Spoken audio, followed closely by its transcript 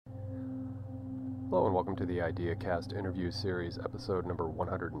Hello and welcome to the IdeaCast interview series, episode number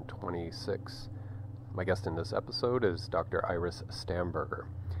 126. My guest in this episode is Dr. Iris Stammberger.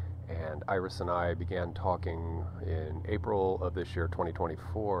 And Iris and I began talking in April of this year,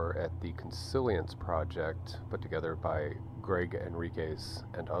 2024, at the Consilience Project put together by Greg Enriquez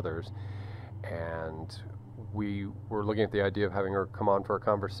and others. And we were looking at the idea of having her come on for a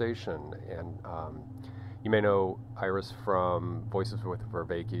conversation. And you may know Iris from Voices with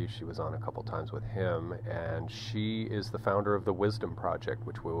Vervaeke. She was on a couple times with him, and she is the founder of the Wisdom Project,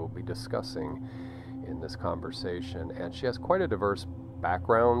 which we will be discussing in this conversation. And she has quite a diverse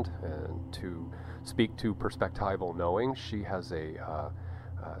background, and to speak to perspectival knowing, she has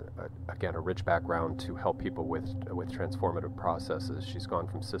again, a rich background to help people with transformative processes. She's gone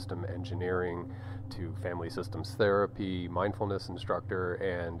from system engineering to family systems therapy, mindfulness instructor,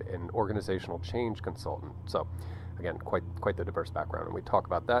 and an organizational change consultant. So again, quite the diverse background, and we talk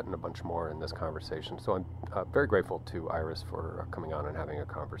about that and a bunch more in this conversation. So I'm very grateful to Iris for coming on and having a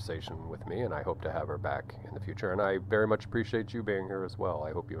conversation with me, and I hope to have her back in the future. And I very much appreciate you being here as well.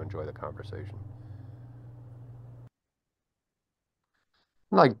 I hope you enjoy the conversation.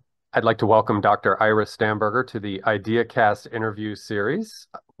 I'd like to welcome Dr. Iris Stammberger to the IdeaCast interview series.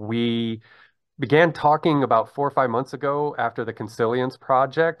 We began talking about 4 or 5 months ago after the Consilience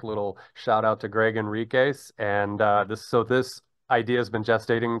Project. Little shout out to Greg Enriquez. And this idea has been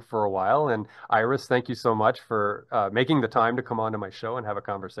gestating for a while. And Iris, thank you so much for making the time to come onto my show and have a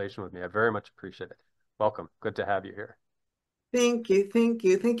conversation with me. I very much appreciate it. Welcome. Good to have you here. Thank you. Thank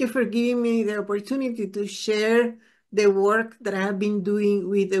you. Thank you for giving me the opportunity to share the work that I have been doing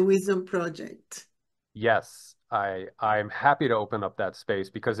with the Wisdom Project. Yes, I'm happy to open up that space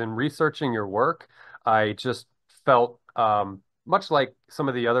because in researching your work, I just felt much like some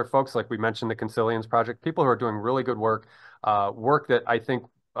of the other folks, like we mentioned the Consilience Project, people who are doing really good work, work that I think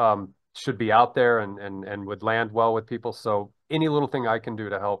should be out there and would land well with people. So any little thing I can do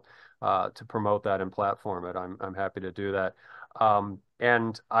to help to promote that and platform it, I'm happy to do that.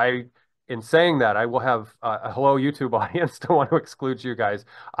 In saying that, I will have a hello YouTube audience. Don't want to exclude you guys.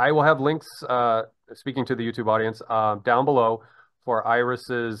 I will have links, speaking to the YouTube audience, down below for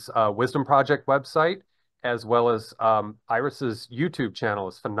Iris's Wisdom Project website, as well as Iris's YouTube channel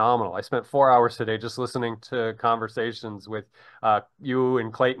is phenomenal. I spent 4 hours today just listening to conversations with you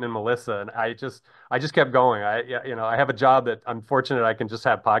and Clayton and Melissa, and I just kept going. I have a job that I'm fortunate I can just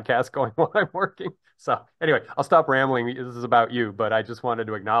have podcasts going while I'm working. So anyway, I'll stop rambling. This is about you, but I just wanted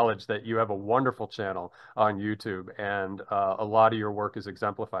to acknowledge that you have a wonderful channel on YouTube, and a lot of your work is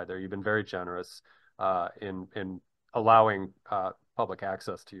exemplified there. You've been very generous in allowing public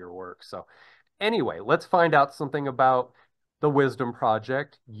access to your work. So anyway, let's find out something about the Wisdom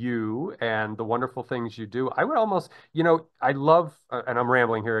Project, you, and the wonderful things you do. I would almost, I love, and I'm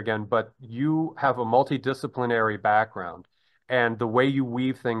rambling here again, but you have a multidisciplinary background. And the way you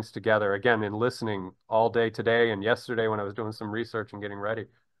weave things together, again, in listening all day today and yesterday when I was doing some research and getting ready,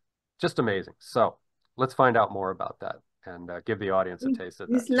 just amazing. So let's find out more about that and give the audience a taste of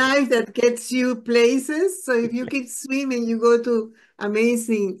that It's too. life that gets you places. So if you keep swimming, you go to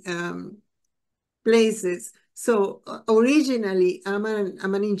amazing places. So originally, I'm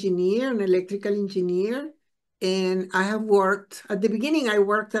an engineer, an electrical engineer. And I have worked, at the beginning, I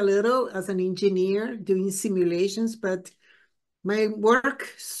worked a little as an engineer doing simulations, but my work,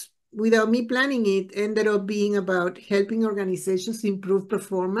 without me planning it, ended up being about helping organizations improve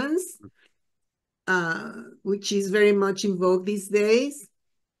performance, which is very much in vogue these days.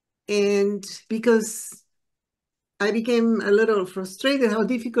 And because I became a little frustrated how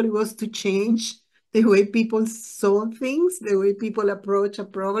difficult it was to change the way people saw things, the way people approach a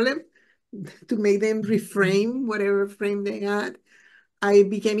problem, to make them reframe whatever frame they had, I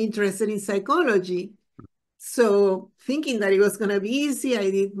became interested in psychology. So thinking that it was going to be easy, I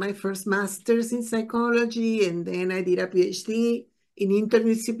did my first master's in psychology, and then I did a PhD in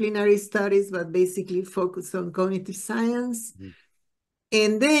interdisciplinary studies, but basically focused on cognitive science. Mhm.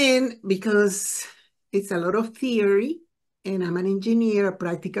 And then, because it's a lot of theory, and I'm an engineer, a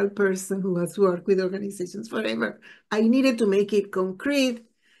practical person who has worked with organizations forever, I needed to make it concrete.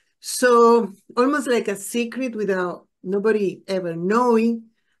 So almost like a secret without nobody ever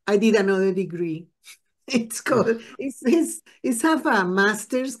knowing, I did another degree. It's called, it's half a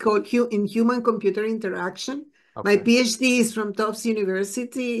master's called in human computer interaction. My Okay. PhD is from Tufts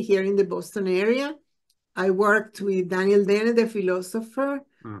University here in the Boston area. I worked with Daniel Dennett, the philosopher,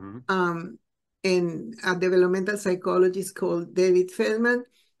 Mm-hmm. and a developmental psychologist called David Feldman.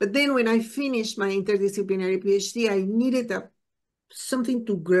 But then when I finished my interdisciplinary PhD, I needed something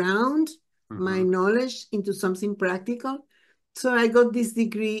to ground my Mm-hmm. knowledge into something practical. So I got this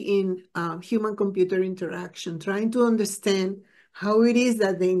degree in human-computer interaction, trying to understand how it is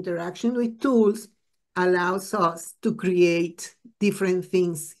that the interaction with tools allows us to create different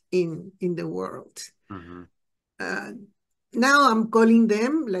things in the world. Mm-hmm. Uh, Now I'm calling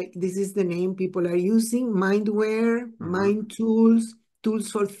them, like this is the name people are using, mindware, Mm-hmm. mind tools,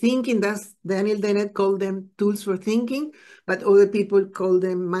 tools for thinking. That's Daniel Dennett called them tools for thinking, but other people call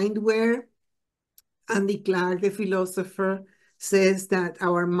them mindware. Andy Clark, the philosopher, says that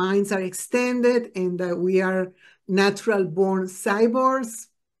our minds are extended and that we are natural born cyborgs.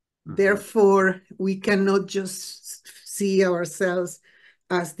 Mm-hmm. Therefore, we cannot just see ourselves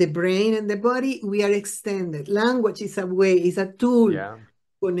as the brain and the body. We are extended. Language is a way, is a tool Yeah. to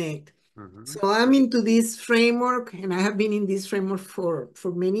connect. Mm-hmm. So I'm into this framework, and I have been in this framework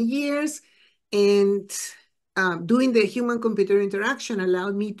for many years. And doing the human-computer interaction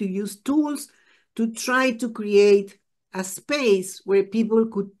allowed me to use tools to try to create a space where people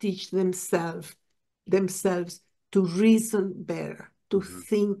could teach themselves to reason better, to Mm-hmm.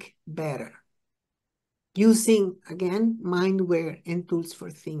 think better, using, again, mindware and tools for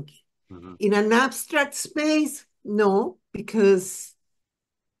thinking. Mm-hmm. In an abstract space, no, because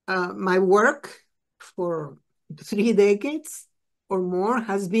my work for 3 decades or more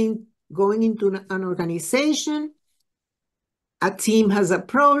has been going into an organization. A team has a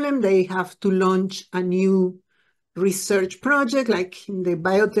problem, they have to launch a new research project, like in the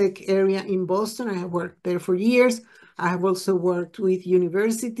biotech area in Boston. I have worked there for years. I have also worked with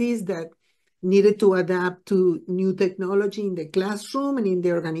universities that needed to adapt to new technology in the classroom and in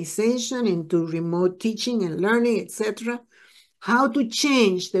the organization, into remote teaching and learning, etc. How to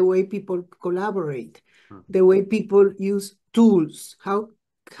change the way people collaborate, the way people use tools, how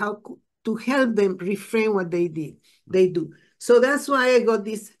to help them reframe what they do. So that's why I got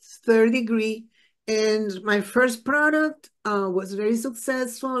this third degree. And my first product was very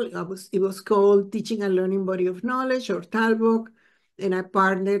successful. It was called Teaching and Learning Body of Knowledge, or Talbot. And I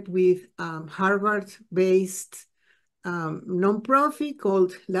partnered with Harvard-based nonprofit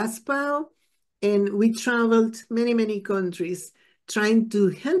called LASPAO. And we traveled many, many countries trying to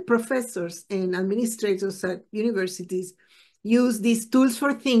help professors and administrators at universities use these tools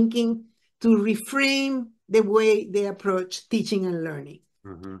for thinking to reframe the way they approach teaching and learning.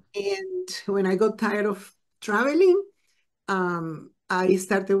 Mm-hmm. And when I got tired of traveling, I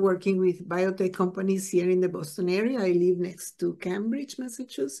started working with biotech companies here in the Boston area. I live next to Cambridge,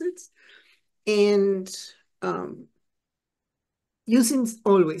 Massachusetts. And using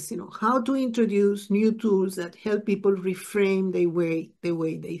always, how to introduce new tools that help people reframe the way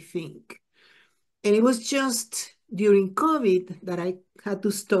they think. And it was just during COVID that I had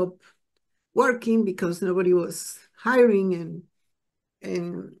to stop working because nobody was hiring,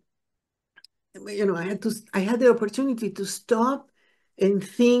 and I had the opportunity to stop and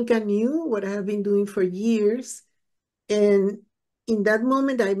think anew what I have been doing for years. And in that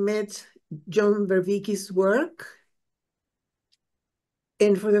moment, I met John Vervaeke's work.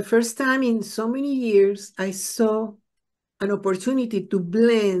 And for the first time in so many years, I saw an opportunity to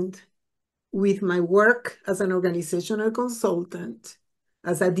blend with my work as an organizational consultant.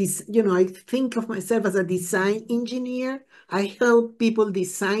 I think of myself as a design engineer. I help people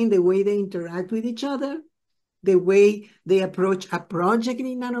design the way they interact with each other, the way they approach a project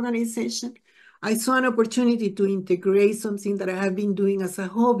in an organization. I saw an opportunity to integrate something that I have been doing as a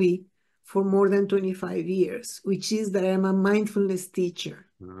hobby for more than 25 years, which is that I'm a mindfulness teacher.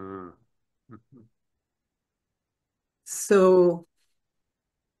 Mm-hmm. So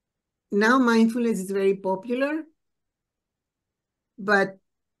now mindfulness is very popular, but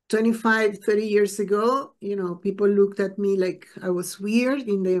 25, 30 years ago, people looked at me like I was weird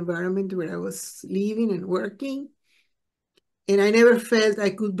in the environment where I was living and working. And I never felt I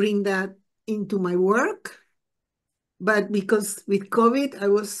could bring that into my work. But because with COVID, I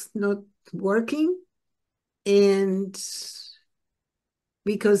was not working, and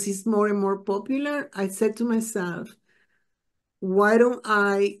because it's more and more popular, I said to myself, why don't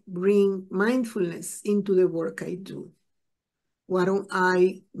I bring mindfulness into the work I do? Why don't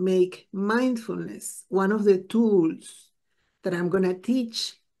I make mindfulness one of the tools that I'm going to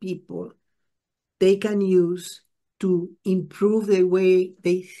teach people they can use to improve the way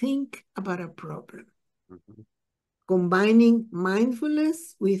they think about a problem? Mm-hmm. Combining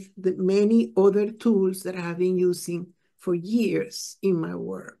mindfulness with the many other tools that I have been using for years in my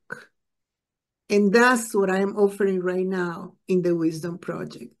work. And that's what I'm offering right now in the Wisdom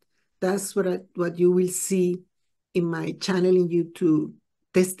Project. That's what you will see in my channel in YouTube.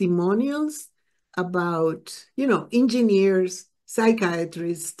 Testimonials about, engineers,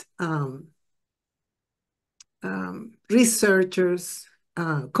 psychiatrists, researchers,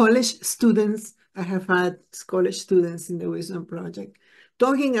 college students. I have had college students in the Wisdom Project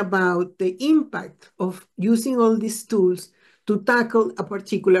talking about the impact of using all these tools to tackle a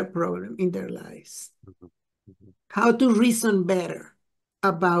particular problem in their lives. How to reason better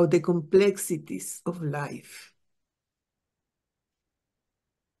about the complexities of life.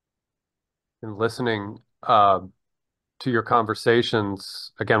 And listening to your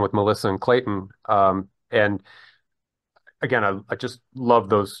conversations again with Melissa and Clayton, and again, I just love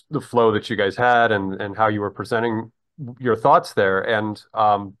the flow that you guys had and how you were presenting your thoughts there. And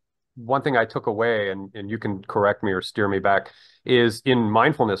one thing I took away, and you can correct me or steer me back, is in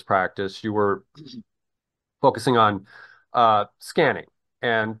mindfulness practice, you were focusing on scanning,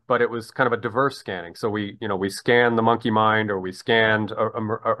 but it was kind of a diverse scanning. So we scanned the monkey mind, or we scanned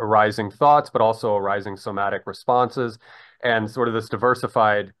arising thoughts, but also arising somatic responses, and sort of this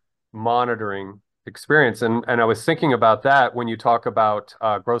diversified monitoring experience. And I was thinking about that when you talk about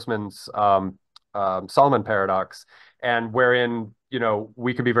Grossman's Solomon paradox, and wherein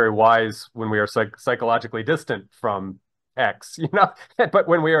we can be very wise when we are psychologically distant from X, but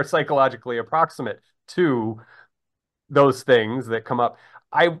when we are psychologically approximate to those things that come up,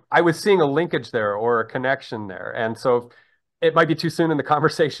 I was seeing a linkage there or a connection there. And so it might be too soon in the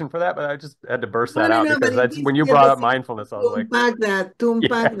conversation for that, but I just had to burst that out No, because but in that's this when you brought up case, mindfulness, I was like, to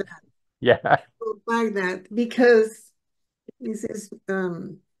unpack yeah, that, yeah. because this is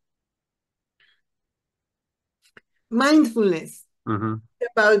mindfulness Mm-hmm.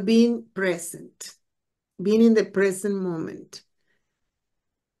 about being present, being in the present moment.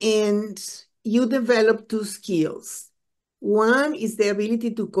 And you develop two skills. One is the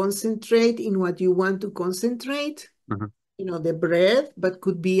ability to concentrate in what you want to concentrate, Mm-hmm. The breath, but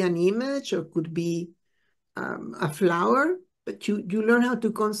could be an image or could be a flower, but you learn how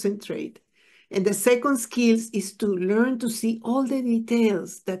to concentrate. And the second skills is to learn to see all the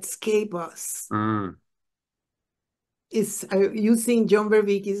details that escape us. Mm. Is using John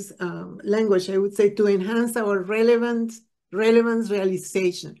Vervaeke's language, I would say, to enhance our relevance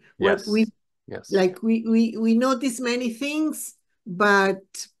realization. What Yes. Yes. we notice many things, but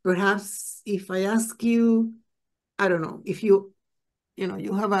perhaps if I ask you, I don't know, if you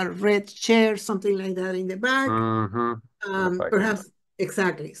have a red chair, something like that in the back, Mm-hmm. What if I can? perhaps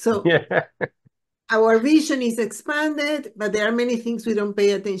exactly. So Yeah. our vision is expanded, but there are many things we don't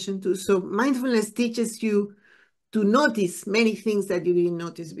pay attention to. So mindfulness teaches you to notice many things that you didn't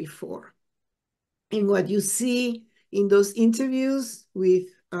notice before. And what you see in those interviews with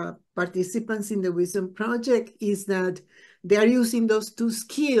participants in the Wisdom Project is that they are using those two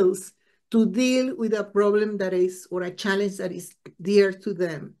skills to deal with a problem that is, or a challenge that is dear to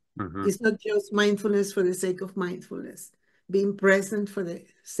them. Mm-hmm. It's not just mindfulness for the sake of mindfulness, being present for the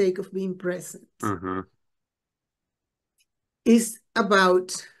sake of being present. Mm-hmm. It's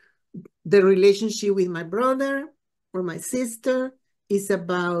about the relationship with my brother or my sister. It's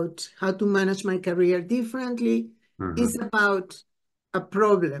about how to manage my career differently. Mm-hmm. It's about a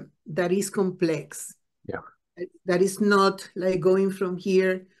problem that is complex. Yeah. That is not like going from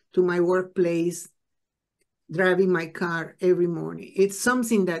here to my workplace, driving my car every morning. It's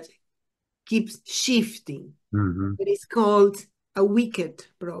something that keeps shifting. Mm-hmm. It is called a wicked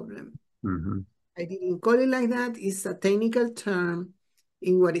problem. Mm-hmm. I didn't call it like that. It's a technical term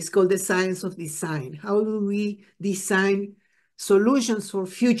in what is called the science of design. How do we design solutions for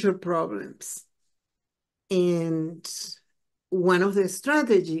future problems? And one of the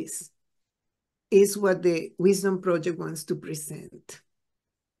strategies is what the Wisdom Project wants to present.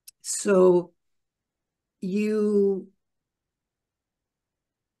 So you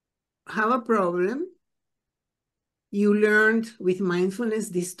have a problem. You learned with mindfulness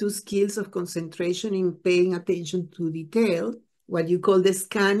these two skills of concentration in paying attention to detail, what you call the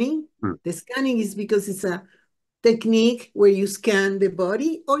scanning. Mm. The scanning is because it's a technique where you scan the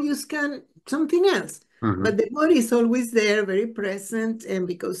body or you scan something else. Mm-hmm. But the body is always there, very present, and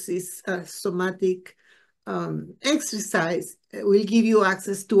because it's a somatic exercise, it will give you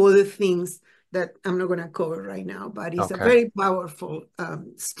access to other things that I'm not going to cover right now, but it's a Okay. very powerful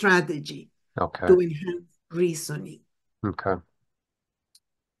strategy Okay. to enhance reasoning. Okay.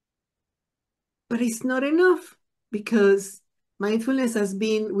 But it's not enough because mindfulness has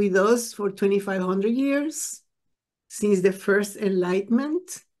been with us for 2,500 years, since the first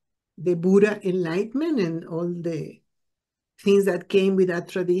enlightenment, the Buddha enlightenment, and all the things that came with that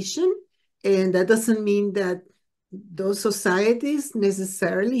tradition. And that doesn't mean that those societies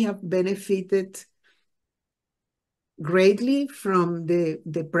necessarily have benefited greatly from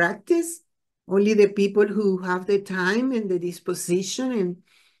the practice. Only the people who have the time and the disposition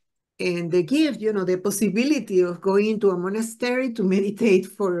And the gift, the possibility of going into a monastery to meditate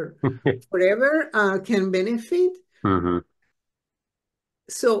for forever can benefit. Mm-hmm.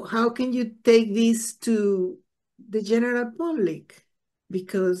 So how can you take this to the general public?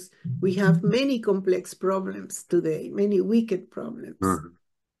 Because we have many complex problems today, many wicked problems. Mm-hmm.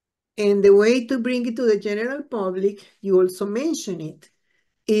 And the way to bring it to the general public, you also mention it,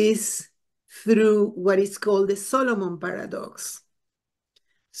 is through what is called the Solomon paradox.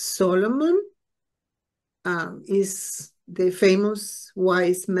 Solomon is the famous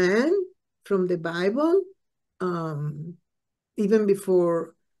wise man from the Bible, even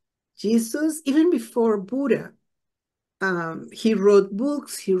before Jesus, even before Buddha. He wrote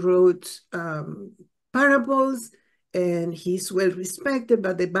books, he wrote parables, and he's well respected,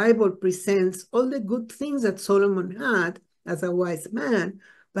 but the Bible presents all the good things that Solomon had as a wise man,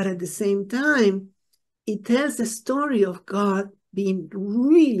 but at the same time, it tells the story of God being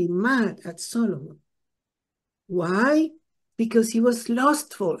really mad at Solomon. Why? Because he was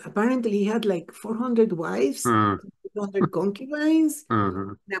lustful. Apparently, he had like 400 wives, Mm-hmm. 400 concubines, Mm-hmm.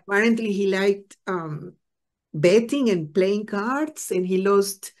 and apparently he liked betting and playing cards, and he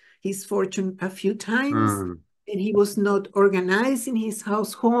lost his fortune a few times, Mm-hmm. and he was not organized in his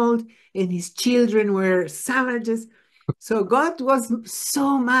household, and his children were savages. So God was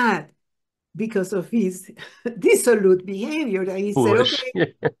so mad because of his dissolute behavior that he said, Foolish.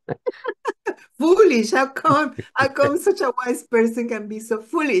 okay, foolish, how come such a wise person can be so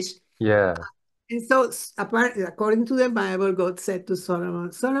foolish? Yeah. And so according to the Bible, God said to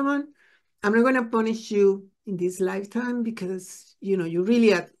Solomon, Solomon, I'm not going to punish you in this lifetime because, you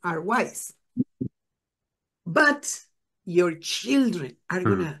really are wise. But your children are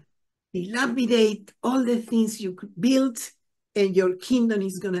going Mm-hmm. to dilapidate all the things you built, and your kingdom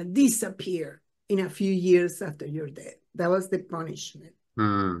is going to disappear in a few years after your death. That was the punishment.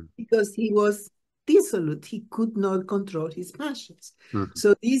 Mm-hmm. Because he was dissolute. He could not control his passions. Mm-hmm.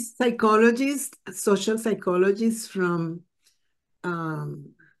 So these psychologists, social psychologists from,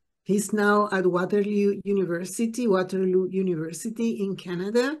 he's now at Waterloo University in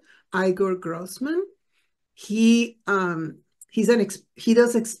Canada, Igor Grossman. He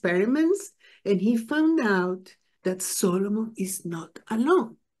does experiments, and he found out that Solomon is not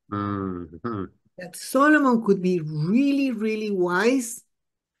alone. Mm-hmm. That Solomon could be really, really wise.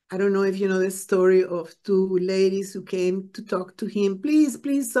 I don't know if you know the story of two ladies who came to talk to him. Please,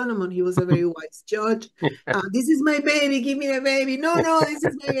 please, Solomon. He was a very wise judge. This is my baby. Give me the baby. No, no, this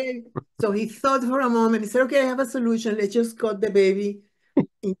is my baby. So he thought for a moment. He said, okay, I have a solution. Let's just cut the baby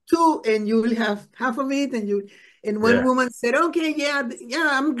in two, and you will have half of it. And one Yeah. woman said, okay, yeah,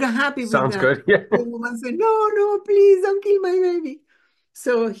 I'm happy with Sounds that. good. Yeah. The woman said, no, no, please don't kill my baby.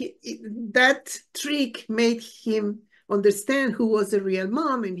 So that trick made him understand who was the real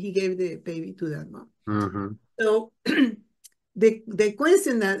mom, and he gave the baby to that mom. Mm-hmm. So the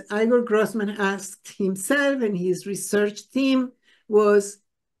question that Igor Grossman asked himself and his research team was,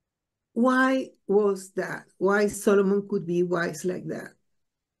 why was that? Why Solomon could be wise like that?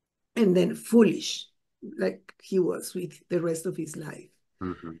 And then foolish, like he was with the rest of his life.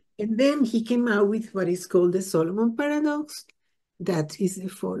 Mm-hmm. And then he came out with what is called the Solomon paradox. That is the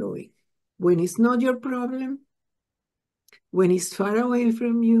following. When it's not your problem, when it's far away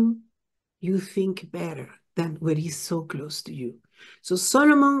from you, you think better than when it's so close to you. So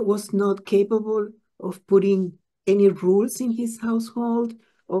Solomon was not capable of putting any rules in his household,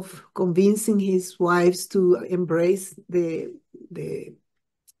 of convincing his wives to embrace the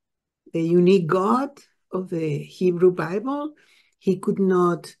unique God of the Hebrew Bible. He could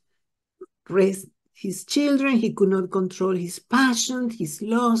not raise his children. He could not control his passion, his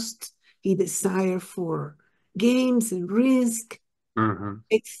lust, his desire for games and risk, Mm-hmm.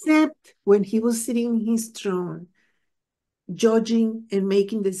 except when he was sitting in his throne, judging and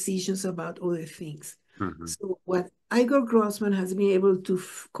making decisions about other things. Mm-hmm. So what Igor Grossman has been able to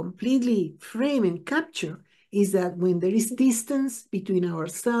completely frame and capture is that when there is distance between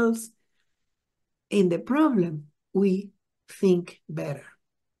ourselves and the problem, we think better.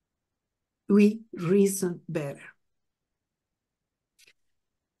 We reason better.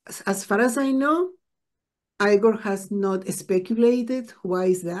 As far as I know, Igor has not speculated why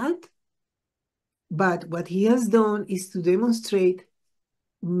is that, but what he has done is to demonstrate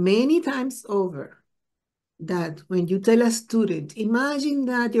many times over that when you tell a student, imagine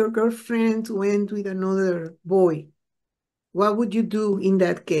that your girlfriend went with another boy, what would you do in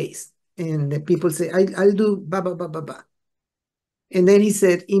that case? And the people say, I'll do ba, ba, ba, ba, ba. And then he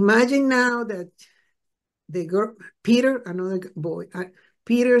said, imagine now that the girl, Peter, another boy,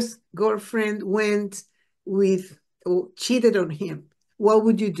 Peter's girlfriend went with, or cheated on him. What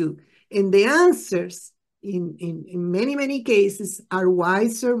would you do? And the answers in many, many cases are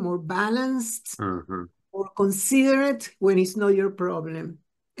wiser, more balanced, Mm-hmm. more considerate when it's not your problem.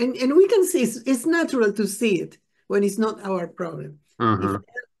 And we can see it's natural to see it when it's not our problem. If Mm-hmm.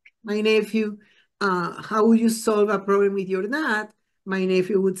 my nephew, how would you solve a problem with your dad? My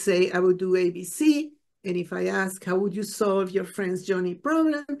nephew would say, I would do ABC. And if I ask, how would you solve your friend's Johnny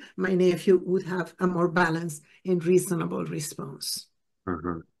problem? My nephew would have a more balanced and reasonable response.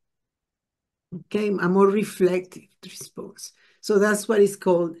 Mm-hmm. Okay, a more reflective response. So that's what is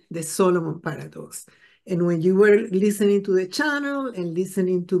called the Solomon paradox. And when you were listening to the channel and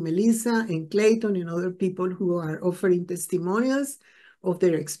listening to Melissa and Clayton and other people who are offering testimonials of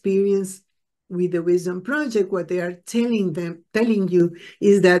their experience with the Wisdom Project, what they are telling you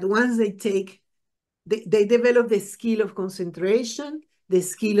is that once they develop the skill of concentration, the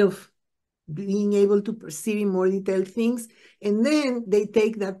skill of being able to perceive in more detailed things, and then they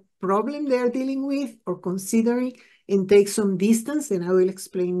take that problem they're dealing with or considering and take some distance, and I will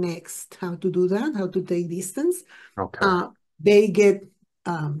explain next how to do that, how to take distance. Okay. They get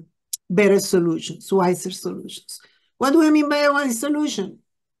better solutions, wiser solutions. What do I mean by a wise solution?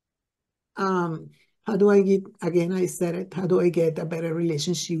 How do I get, again, I said it, how do I get a better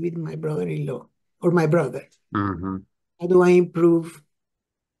relationship with my brother-in-law or my brother? Mm-hmm. How do I improve,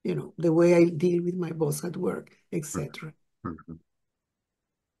 the way I deal with my boss at work, etc. Mm-hmm.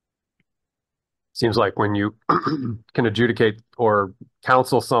 Seems like when you can adjudicate or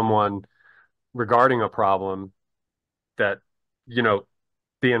counsel someone regarding a problem, that, you know,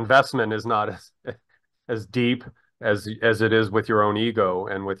 the investment is not as deep as it is with your own ego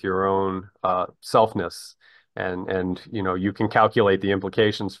and with your own selfness, and you can calculate the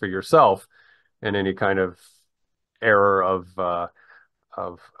implications for yourself and any kind of error of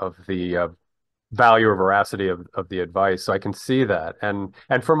the value or veracity of the advice. So I can see that, and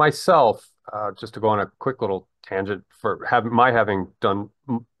for myself, just to go on a quick little tangent, for having done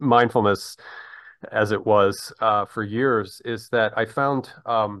mindfulness as it was for years, is that I found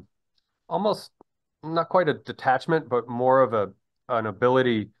almost not quite a detachment, but more of an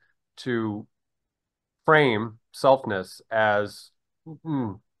ability to frame selfness as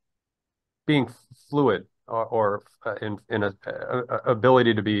mm, being fluid, or in a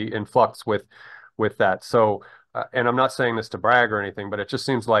ability to be in flux with that. So, and I'm not saying this to brag or anything, but it just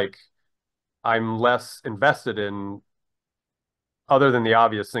seems like I'm less invested in, other than the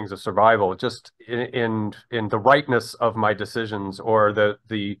obvious things of survival, just in the rightness of my decisions, or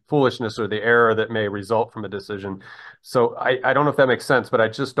the foolishness or the error that may result from a decision. So I don't know if that makes sense, but I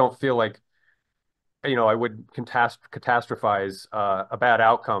just don't feel like, I would catastrophize a bad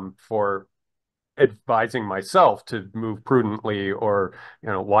outcome for advising myself to move prudently or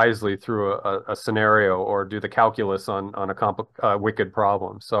wisely through a scenario, or do the calculus on a wicked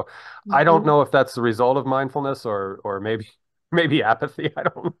problem. So I don't Mhm. know if that's the result of mindfulness, or maybe apathy. I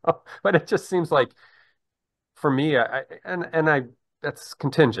don't know, but it just seems like, for me, I that's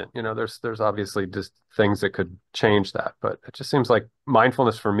contingent. There's obviously just things that could change that, but it just seems like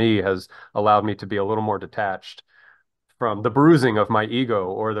mindfulness for me has allowed me to be a little more detached from the bruising of my ego,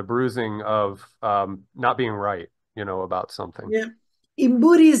 or the bruising of not being right, about something. Yeah. In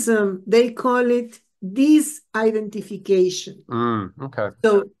Buddhism, they call it disidentification. Okay.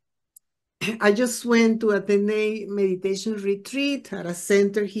 So I just went to attend a meditation retreat at a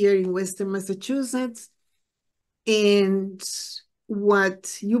center here in Western Massachusetts. And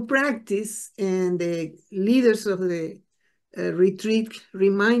what you practice, and the leaders of the retreat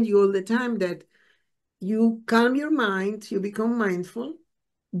remind you all the time, that you calm your mind, you become mindful,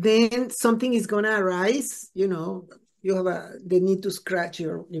 then something is going to arise. You have the need to scratch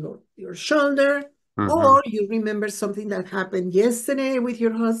your shoulder, Mm-hmm. or you remember something that happened yesterday with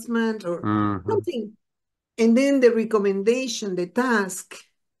your husband, or Mm-hmm. something. And then the recommendation, the task,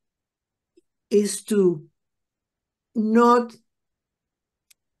 is to not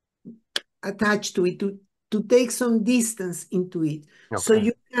attach to it, to take some distance into it, so Okay.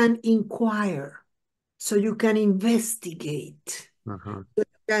 you can inquire, so you can investigate, Mm-hmm. so you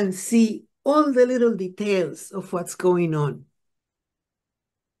can see all the little details of what's going on.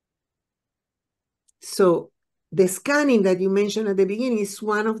 So the scanning that you mentioned at the beginning is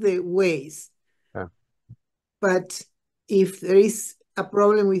one of the ways. Okay. But if there is a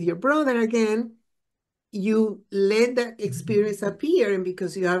problem with your brother, again, you let that experience appear, and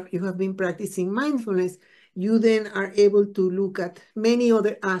because you have been practicing mindfulness, you then are able to look at many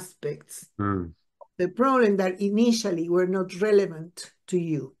other aspects Mm. of the problem that initially were not relevant to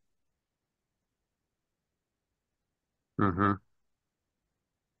you. Mm-hmm.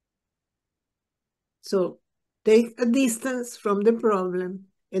 So take a distance from the problem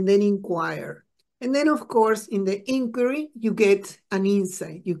and then inquire. And then, of course, in the inquiry, you get an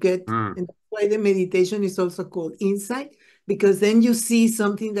insight. And that's why the meditation is also called insight, because then you see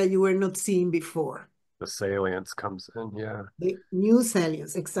something that you were not seeing before. The salience comes in, yeah. The new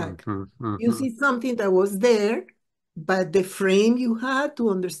salience, exactly. Mm-hmm, You mm-hmm. see something that was there, but the frame you had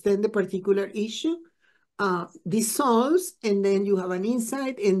to understand the particular issue dissolves, and then you have an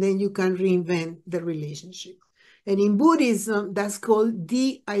insight, and then you can reinvent the relationship. And in Buddhism, that's called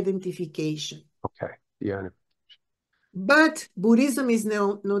de-identification. Okay, yeah. But Buddhism is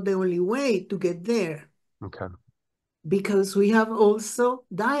not the only way to get there. Okay. Because we have also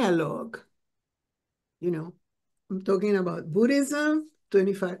dialogue. You know, I'm talking about Buddhism,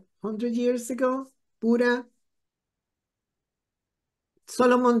 2,500 years ago, Buddha.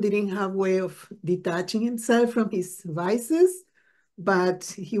 Solomon didn't have a way of detaching himself from his vices, but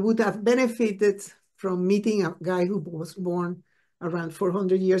he would have benefited from meeting a guy who was born around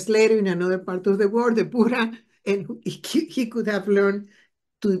 400 years later in another part of the world, the Buddha, and he could have learned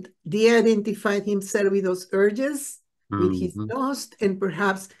to de-identify himself with those urges, with his lust, and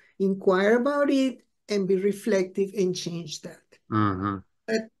perhaps inquire about it and be reflective and change that.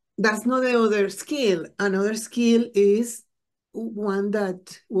 But that's not the other skill. Another skill is one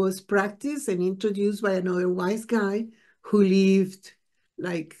that was practiced and introduced by another wise guy who lived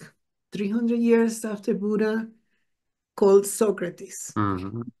like 300 years after Buddha, called Socrates.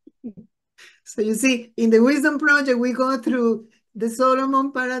 So you see, in the Wisdom Project, we go through the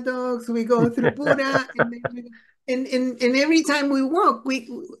Solomon paradox, we go through Buddha, and every time we walk,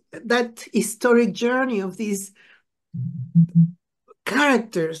 that historic journey of these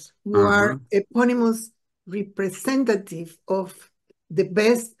characters who are eponymous representative of the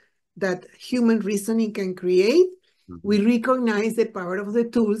best that human reasoning can create, we recognize the power of the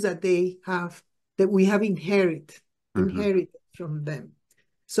tools that they have, that we have inherited from them.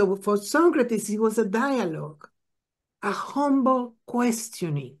 So for Socrates, it was a dialogue, a humble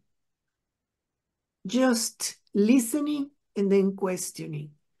questioning, just listening and then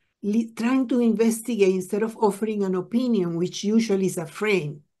questioning, trying to investigate instead of offering an opinion, which usually is a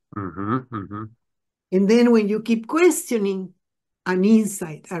frame. And then when you keep questioning, an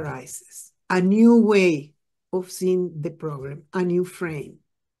insight arises, a new way of seeing the problem, a new frame.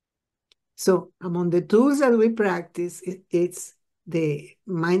 So among the tools that we practice, it's the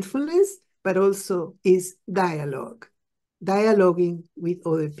mindfulness, but also is dialogue, dialoguing with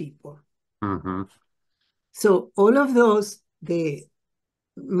other people. So all of those, the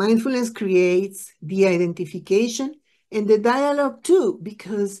mindfulness creates the identification and the dialogue too,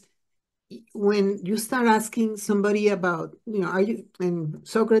 because when you start asking somebody about, and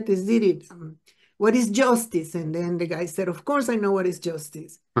Socrates did it, what is justice? And then the guy said, of course I know what is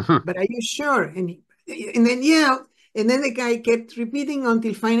justice, but are you sure? And then, yeah. And then the guy kept repeating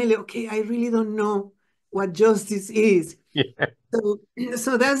until finally, okay, I really don't know what justice is. Yeah.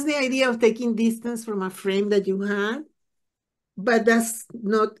 So that's the idea of taking distance from a frame that you had, but that's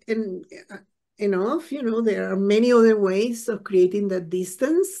not enough. There are many other ways of creating that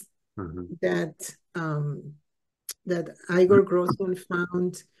distance that Igor Grossman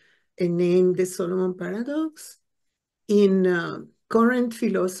found and named the Solomon paradox. In current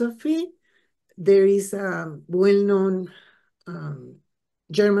philosophy, there is a well-known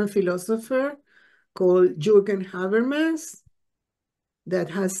German philosopher called Jürgen Habermas that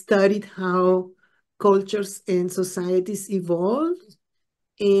has studied how cultures and societies evolve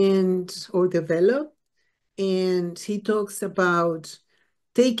or develop. And he talks about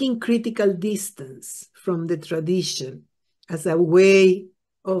taking critical distance from the tradition as a way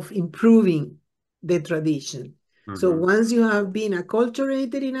of improving the tradition. So once you have been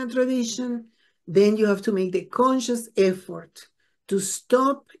acculturated in a tradition, then you have to make the conscious effort to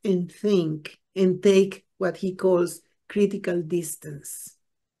stop and think and take what he calls critical distance.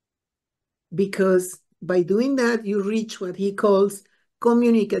 Because by doing that, you reach what he calls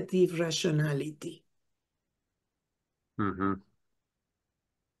communicative rationality.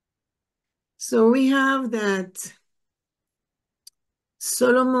 So we have that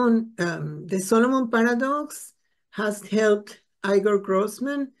the Solomon paradox has helped Igor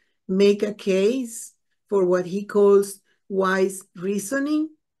Grossman make a case for what he calls wise reasoning.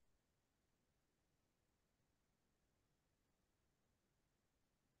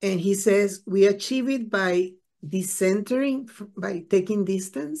 And he says we achieve it by decentering, by taking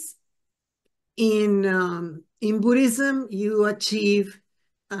distance. In Buddhism, you achieve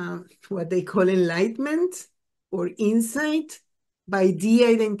what they call enlightenment or insight by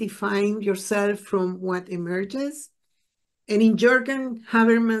de-identifying yourself from what emerges. And in Jürgen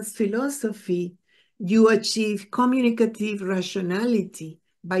Habermas' philosophy, you achieve communicative rationality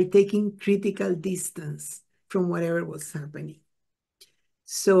by taking critical distance from whatever was happening.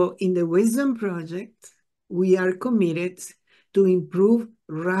 So in the Wisdom Project, we are committed to improve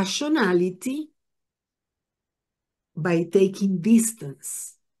rationality by taking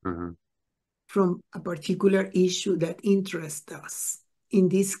distance from a particular issue that interests us. In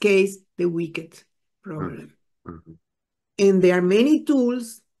this case, the wicked problem. And there are many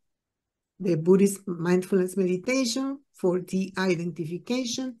tools, the Buddhist mindfulness meditation for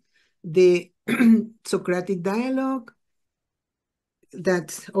de-identification, the Socratic dialogue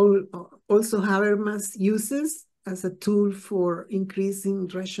that also Habermas uses as a tool for increasing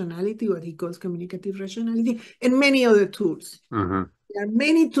rationality, what he calls communicative rationality, and many other tools. There are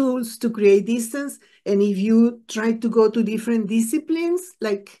many tools to create distance, and if you try to go to different disciplines,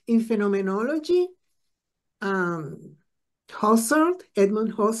 like in phenomenology, Husserl,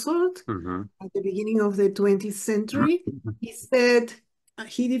 Edmund Husserl, at the beginning of the 20th century, he said,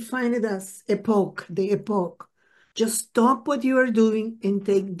 he defined it as epoch, the epoch. Just stop what you are doing and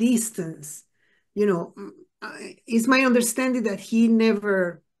take distance. You know, it's my understanding that he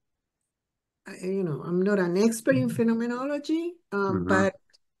never, you know, I'm not an expert in phenomenology, but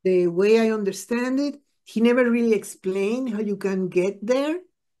the way I understand it, he never really explained how you can get there.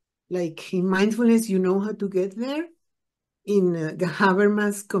 Like in mindfulness, you know how to get there. In the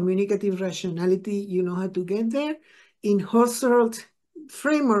Habermas communicative rationality, you know how to get there. In Husserl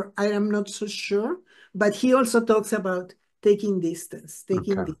framework, I am not so sure, but he also talks about taking distance,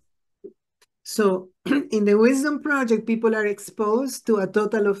 So in the Wisdom Project, people are exposed to a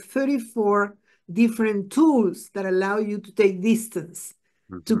total of 34 different tools that allow you to take distance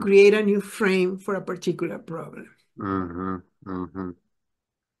to create a new frame for a particular problem.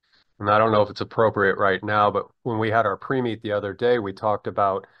 And I don't know if it's appropriate right now, but when we had our pre-meet the other day, we talked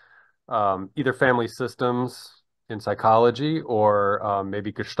about either family systems in psychology or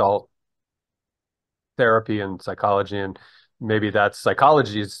maybe Gestalt therapy and psychology, and maybe that's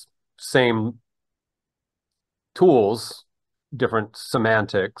psychology's same tools, different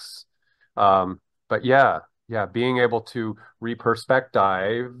semantics. But yeah, being able to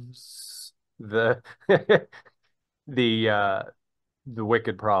reperspectives the the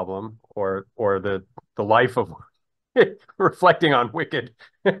wicked problem or the life of reflecting on wicked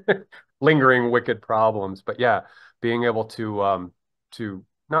lingering wicked problems. But yeah, being able to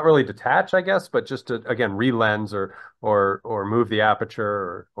not really detach, I guess, but just to again re-lens or move the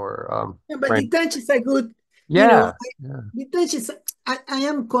aperture or yeah, but detach is a good, yeah, you know, yeah. detach is, I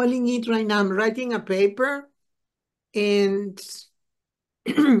am calling it right now, I'm writing a paper and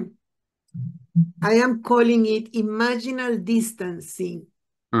I am calling it imaginal distancing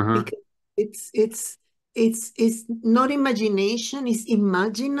because it's not imagination, it's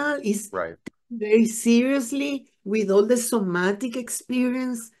imaginal, it's Right. very seriously with all the somatic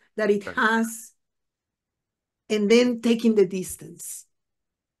experience that it has, and then taking the distance.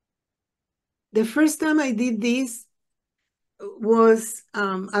 The first time I did this was,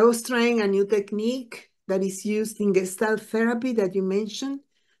 I was trying a new technique that is used in Gestalt therapy that you mentioned,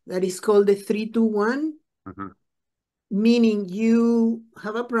 that is called the 3-2-1. Meaning you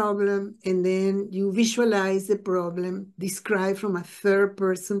have a problem and then you visualize the problem described from a third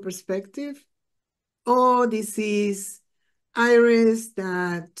person perspective. Oh, this is Iris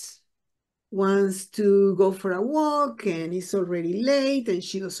that wants to go for a walk and it's already late and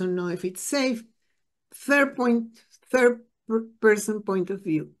she doesn't know if it's safe. Third person point of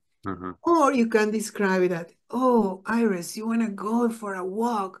view. Or you can describe it as, oh, Iris, you want to go for a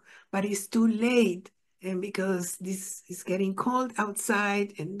walk, but it's too late. And because this is getting cold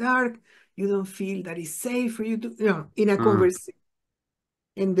outside and dark, you don't feel that it's safe for you to, you know, in a conversation.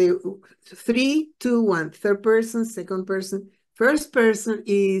 And the 3-2-1, third person, second person. First person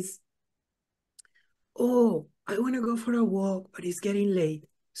is, oh, I want to go for a walk, but it's getting late.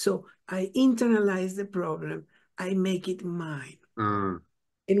 So I internalize the problem. I make it mine.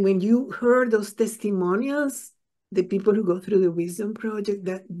 And when you heard those testimonials, the people who go through the Wisdom Project,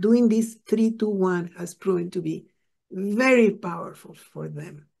 that doing this 3-2-1 has proven to be very powerful for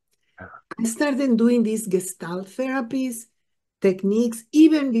them. I started doing these Gestalt therapies, techniques,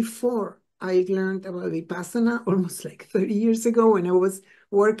 even before I learned about Vipassana, almost like 30 years ago when I was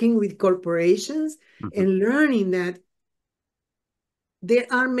working with corporations and learning that there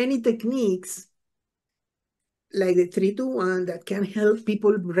are many techniques like the 3-2-1 that can help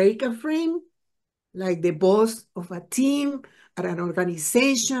people break a frame, like the boss of a team at an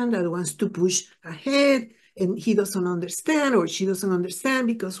organization that wants to push ahead and he doesn't understand or she doesn't understand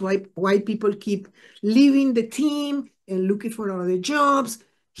because why people keep leaving the team and looking for other jobs.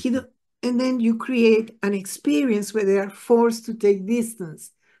 And then you create an experience where they are forced to take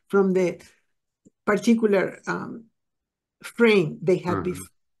distance from the particular frame they had before.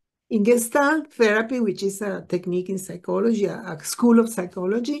 In Gestalt therapy, which is a technique in psychology, a school of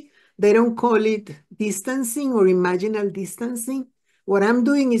psychology, they don't call it distancing or imaginal distancing. What I'm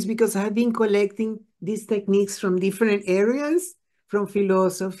doing is because I've been collecting these techniques from different areas, from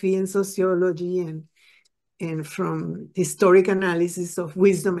philosophy and sociology and from historic analysis of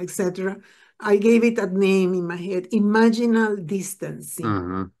wisdom, etc. I gave it a name in my head, imaginal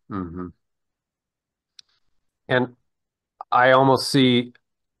distancing. And I almost see,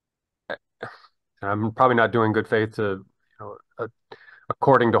 I'm probably not doing good faith to,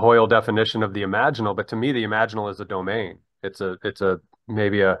 according to Hoyle definition of the imaginal, but to me, the imaginal is a domain. It's a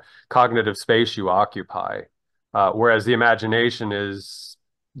maybe a cognitive space you occupy, whereas the imagination is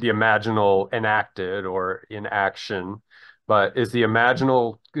the imaginal enacted or in action. But is the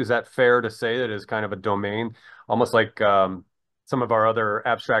imaginal, is that fair to say that is kind of a domain, almost like some of our other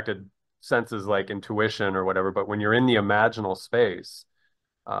abstracted senses like intuition or whatever, but when you're in the imaginal space,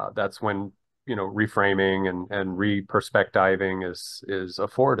 that's when reframing and re-perspectiving is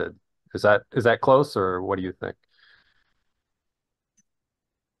afforded. Is that close, or what do you think?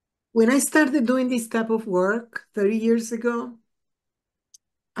 When I started doing this type of work 30 years ago,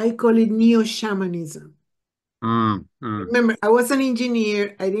 I call it neo-shamanism. Remember, I was an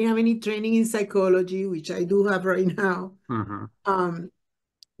engineer. I didn't have any training in psychology, which I do have right now.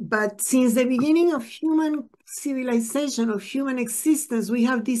 But since the beginning of human civilization, of human existence, we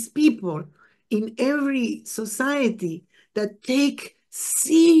have these people in every society that take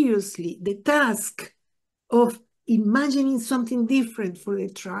seriously the task of imagining something different for the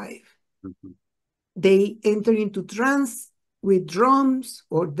tribe. They enter into trance with drums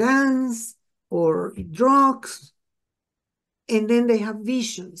or dance or drugs, and then they have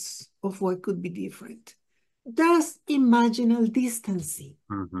visions of what could be different. That's imaginal distancing.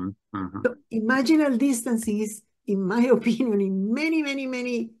 So imaginal distancing is, in my opinion, in many, many,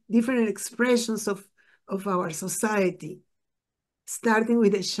 many different expressions of our society, starting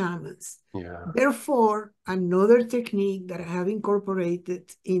with the shamans. Therefore, another technique that I have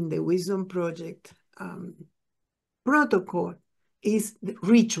incorporated in the Wisdom Project protocol is the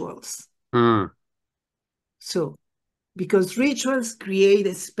rituals. So, because rituals create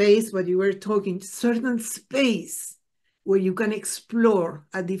a space, what you were talking, certain space where you can explore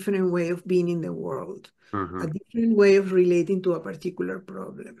a different way of being in the world, a different way of relating to a particular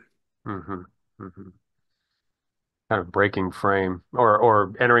problem. Kind of breaking frame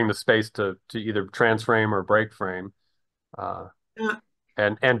or entering the space to either transframe or break frame,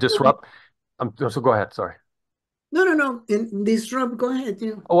 and disrupt. So go ahead. Sorry. No. And disrupt, go ahead.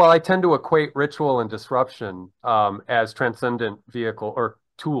 Yeah. Well, I tend to equate ritual and disruption as transcendent vehicle or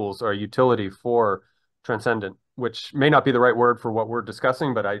tools or utility for transcendent, which may not be the right word for what we're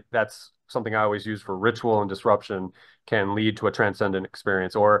discussing, but that's something I always use for ritual, and disruption can lead to a transcendent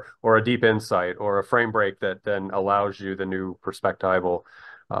experience or a deep insight or a frame break that then allows you the new perspectival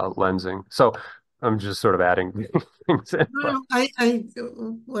lensing. So I'm just sort of adding things in. No,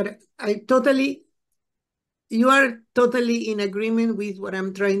 you are totally in agreement with what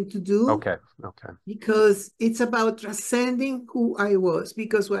I'm trying to do. Okay. Because it's about transcending who I was.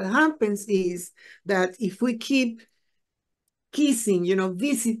 Because what happens is that if we keep kissing,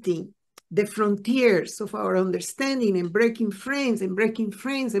 visiting the frontiers of our understanding and breaking frames and breaking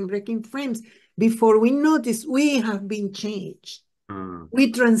frames and breaking frames, before we notice, we have been changed.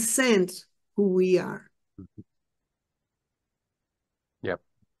 We transcend who we are. Yep.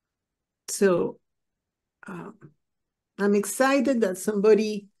 So I'm excited that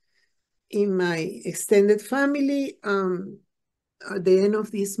somebody in my extended family at the end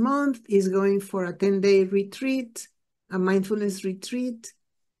of this month is going for a 10-day retreat, a mindfulness retreat.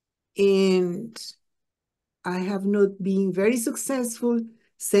 And I have not been very successful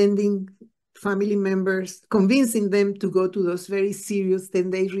sending family members, convincing them to go to those very serious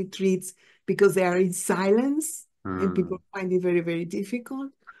 10-day retreats because they are in silence and people find it very, very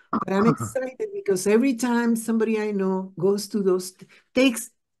difficult. But I'm excited because every time somebody I know goes to those, takes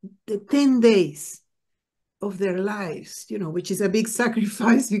the 10 days of their lives, which is a big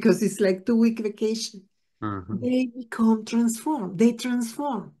sacrifice because it's like 2-week vacation. They become transformed. They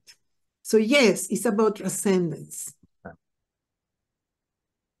transformed. So yes, it's about transcendence.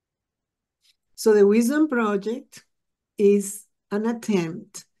 So the Wisdom Project is an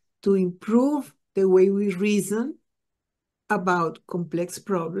attempt to improve the way we reason about complex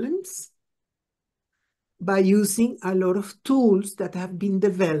problems by using a lot of tools that have been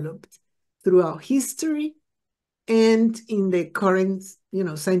developed throughout history and in the current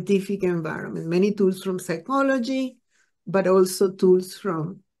scientific environment, many tools from psychology, but also tools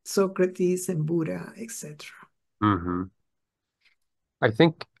from Socrates and Buddha, etc. Hmm. I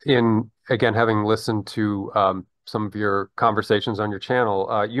think again, having listened to some of your conversations on your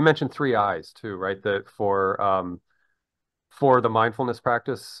channel, you mentioned three I's too, right? That for the mindfulness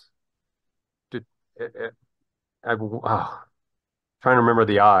practice, did, trying to remember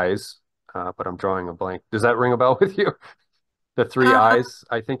the I's, but I'm drawing a blank. Does that ring a bell with you? The three Uh, I's.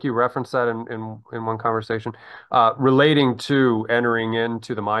 I think you referenced that in one conversation, relating to entering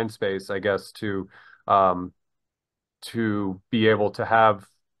into the mind space, I guess, um, to be able to have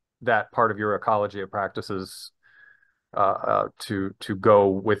that part of your ecology of practices to go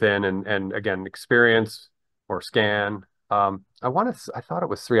within and again experience or scan. I thought it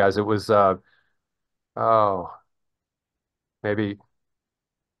was three eyes. It was oh maybe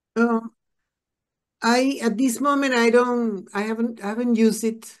um, I at this moment I haven't used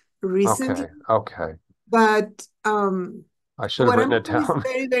it recently, okay. but I should have what written I'm it always down.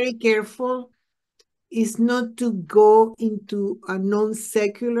 very, very careful is not to go into a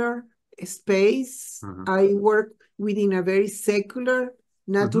non-secular space. Hmm. I work within a very secular,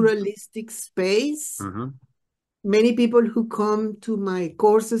 Hmm. naturalistic space. Hmm. Many people who come to my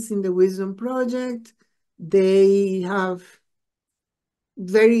courses in the Wisdom Project, they have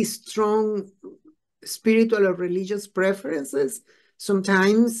very strong spiritual or religious preferences,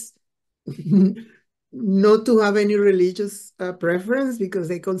 sometimes not to have any religious preference because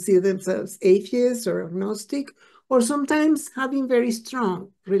they consider themselves atheists or agnostic, or sometimes having very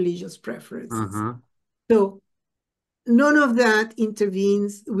strong religious preferences. Hmm. So none of that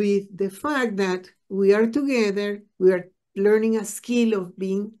intervenes with the fact that we are together, we are learning a skill of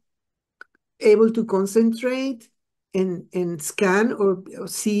being able to concentrate and scan or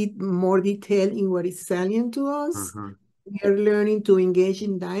see more detail in what is salient to us. Hmm. We are learning to engage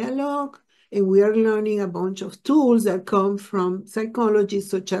in dialogue, and we are learning a bunch of tools that come from psychology,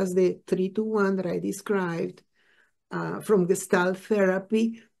 such as the 3-to-1 that I described, from Gestalt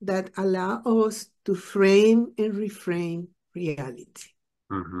therapy, that allow us to frame and reframe reality.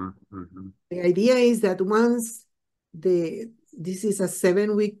 Hmm. Hmm. The idea is that once this is a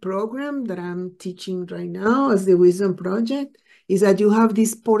 7-week program that I'm teaching right now as the Wisdom Project, is that you have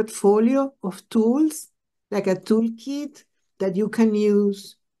this portfolio of tools, like a toolkit that you can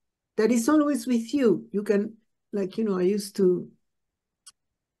use, that is always with you. You can, like, I used to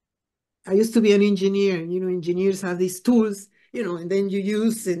be an engineer, and, engineers have these tools, and then you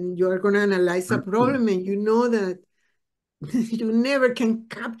use, and you are going to analyze a problem, and you know that you never can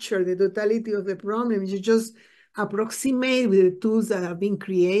capture the totality of the problem. You just approximate with the tools that have been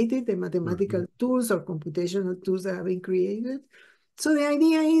created, the Hmm. mathematical tools or computational tools that have been created. So the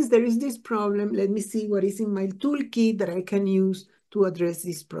idea is there is this problem. Let me see what is in my toolkit that I can use to address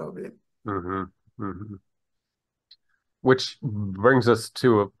this problem. Hmm. Hmm. Which brings us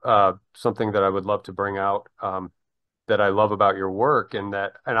to something that I would love to bring out, that I love about your work, and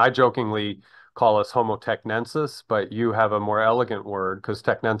I jokingly call us Homo technensis, but you have a more elegant word because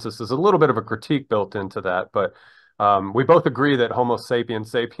technensis is a little bit of a critique built into that. But we both agree that Homo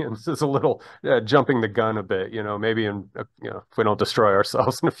sapiens sapiens is a little jumping the gun a bit. Maybe if we don't destroy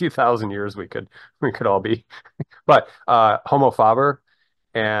ourselves in a few thousand years, we could all be. But Homo faber,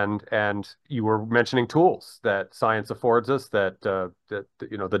 and you were mentioning tools that science affords us, that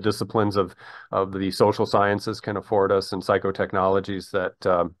the disciplines of the social sciences can afford us, and psychotechnologies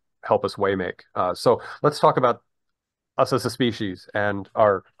that help us waymake. So let's talk about us as a species and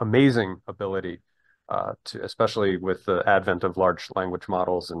our amazing ability especially with the advent of large language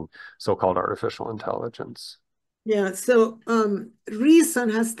models and so-called artificial intelligence. Yeah, so reason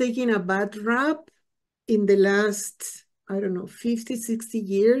has taken a bad rap in the last, I don't know, 50, 60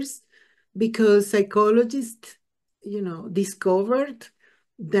 years, because psychologists, discovered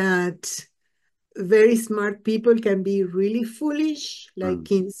that very smart people can be really foolish, like Mm,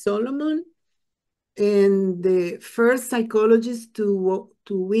 King Solomon. And the first psychologist to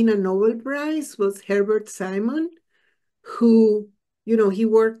win a Nobel Prize was Herbert Simon, who, he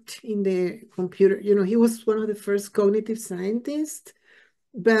worked in the computer, he was one of the first cognitive scientists,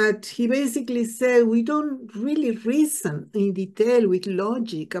 but he basically said we don't really reason in detail with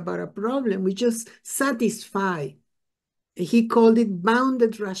logic about a problem. We just satisfy. He called it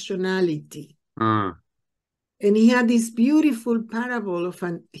bounded rationality. mm, And he had this beautiful parable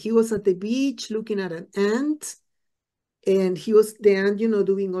he was at the beach looking at an ant, and he was the ant,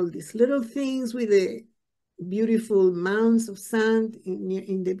 doing all these little things with the beautiful mounds of sand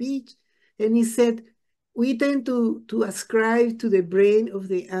in the beach. And he said, we tend to ascribe to the brain of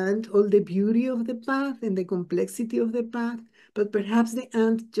the ant all the beauty of the path and the complexity of the path, but perhaps the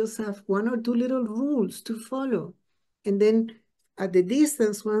ant just have one or two little rules to follow. And then at the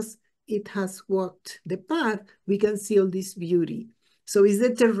distance, once it has walked the path, we can see all this beauty. So it's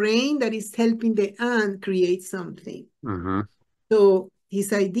the terrain that is helping the ant create something. Mm-hmm. So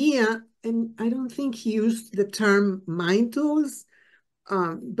his idea, and I don't think he used the term mind tools,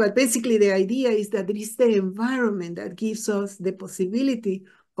 but basically the idea is that it is the environment that gives us the possibility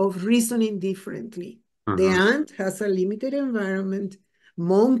of reasoning differently. The Mm-hmm. ant has a limited environment,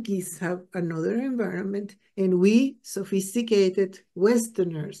 monkeys have another environment, and we, sophisticated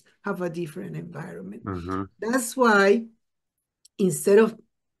Westerners, have a different environment. Mm-hmm. That's why instead of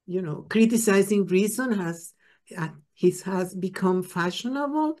criticizing reason has become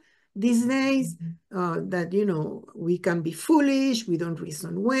fashionable these days, that we can be foolish, we don't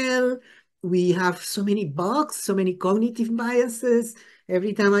reason well, we have so many bugs, so many cognitive biases.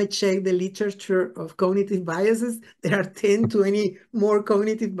 Every time I check the literature of cognitive biases, there are 10, 20 more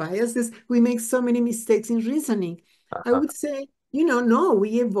cognitive biases. We make so many mistakes in reasoning. I Uh-huh. would say, no,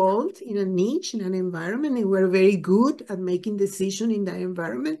 we evolved in a niche, in an environment, and we're very good at making decisions in that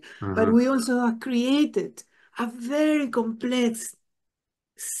environment. But Mm-hmm. we also have created a very complex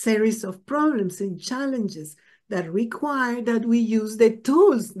series of problems and challenges that require that we use the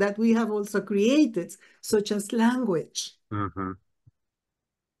tools that we have also created, such as language, Mm-hmm.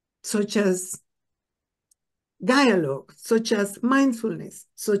 such as dialogue, such as mindfulness,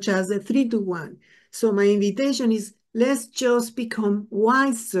 such as the 3-to-1. So my invitation is, let's just become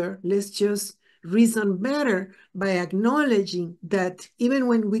wiser. Let's just reason better by acknowledging that even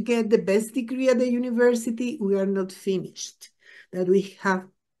when we get the best degree at the university, we are not finished, that we have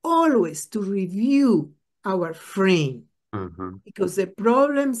always to review our frame Mm-hmm. because the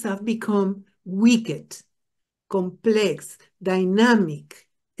problems have become wicked, complex, dynamic.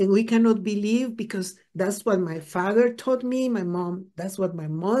 And we cannot believe, because that's what my father taught me, my mom, that's what my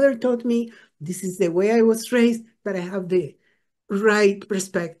mother taught me. This is the way I was raised, that I have the right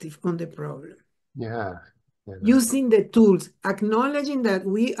perspective on the problem. Yeah. Yeah. Using the tools, acknowledging that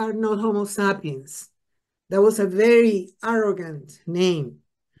we are not Homo sapiens. That was a very arrogant name.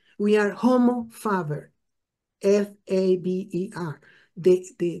 We are Homo faber. Faber,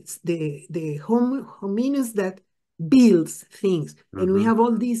 the hominus that builds things. And we Mm-hmm. have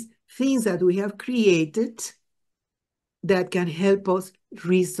all these things that we have created that can help us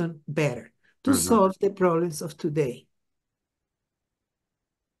reason better to Mm-hmm. solve the problems of today.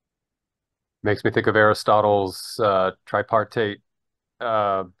 Makes me think of Aristotle's tripartite,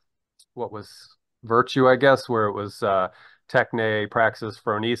 uh, what was virtue, I guess, where it was techne, praxis,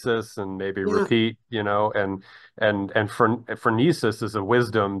 phronesis, and maybe Yeah, repeat, and phronesis is a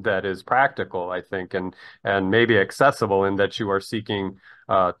wisdom that is practical, I think, and maybe accessible in that you are seeking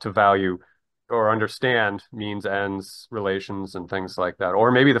to value or understand means, ends, relations, and things like that.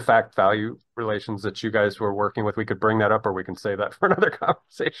 Or maybe the fact value relations that you guys were working with, we could bring that up, or we can save that for another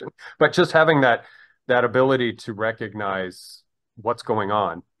conversation. But just having that ability to recognize what's going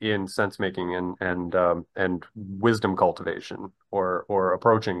on in sense making and wisdom cultivation or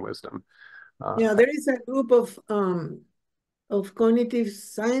approaching wisdom. yeah. There is a group of cognitive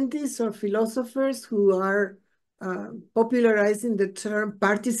scientists or philosophers who are popularizing the term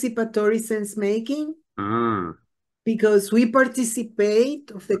participatory sense making, mm, because we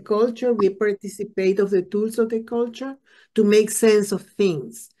participate of the culture, we participate of the tools of the culture to make sense of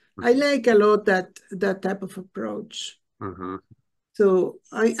things. I like a lot that type of approach. mm-hmm, So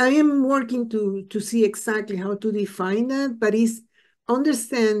I am working to see exactly how to define that, but it's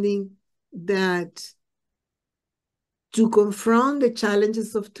understanding that to confront the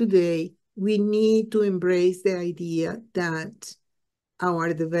challenges of today, we need to embrace the idea that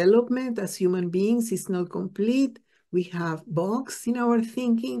our development as human beings is not complete. We have bugs in our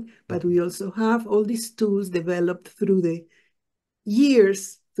thinking, but we also have all these tools developed through the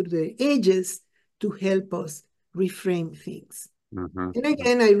years, through the ages, to help us reframe things. mm-hmm, And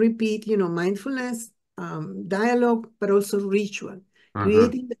again, I repeat, mindfulness, dialogue, but also ritual. mm-hmm,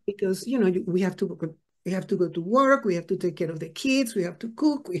 Creating that, because we have to go to work, we have to take care of the kids, we have to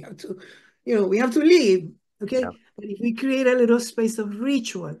cook, we have to live. yeah, Okay. But if we create a little space of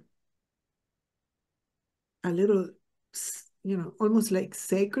ritual, a little, almost like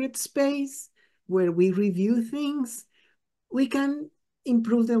sacred space where we review things, we can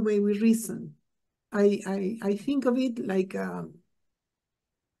improve the way we reason. I think of it like a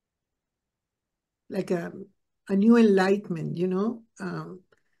new enlightenment,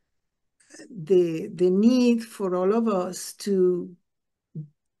 the need for all of us to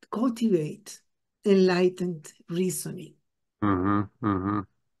cultivate enlightened reasoning. mm-hmm, mm-hmm,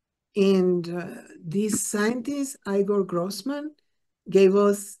 And this scientist, Igor Grossman, gave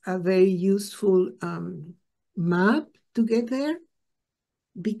us a very useful map to get there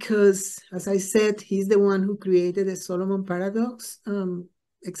because, as I said, he's the one who created the Solomon paradox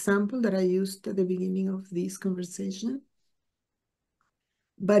example that I used at the beginning of this conversation.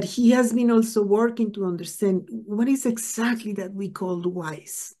 But he has been also working to understand what is exactly that we call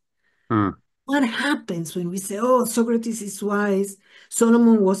wise. Mm. What happens when we say, oh, Socrates is wise,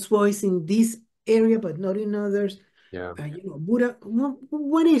 Solomon was wise in this area, but not in others? Yeah. Buddha,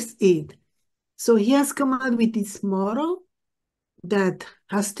 what is it? So he has come out with this model that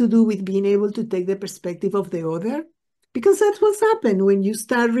has to do with being able to take the perspective of the other, because that's what's happened when you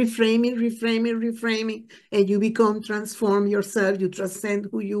start reframing, and you become transform yourself, you transcend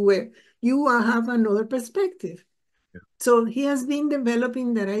who you were, you have another perspective. Yeah. So he has been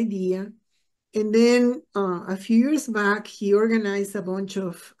developing that idea. And then a few years back, he organized a bunch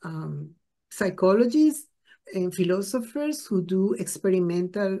of psychologists and philosophers who do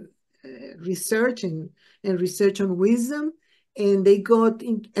experimental research and research on wisdom. And they got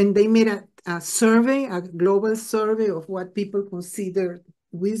in, and they made a survey, a global survey of what people consider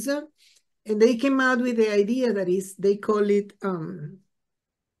wisdom. And they came out with the idea that is, they call it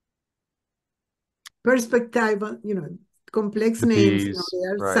perspectival, complex The names, B's, they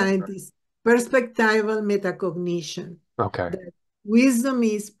are right. scientists. Perspectival metacognition. Okay. That wisdom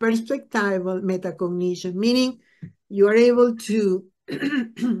is perspectival metacognition, meaning you are able to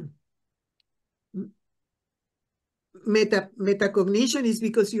metacognition is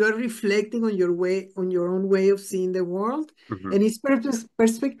because you are reflecting on your own way of seeing the world, Mm-hmm. and it's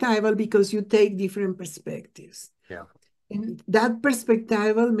perspectival because you take different perspectives. Yeah. And that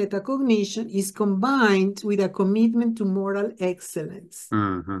perspectival metacognition is combined with a commitment to moral excellence,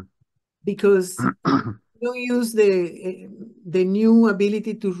 Mm-hmm. because you don't use the new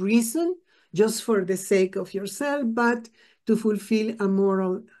ability to reason just for the sake of yourself, but to fulfill a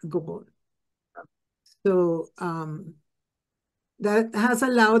moral goal. So that has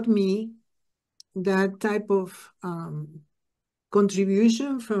allowed me that type of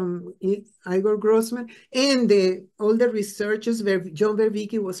contribution from Igor Grossman and all the researchers. John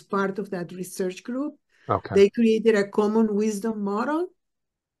Verwicki was part of that research group. Okay. They created a common wisdom model,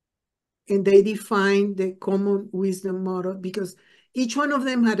 and they defined the common wisdom model because each one of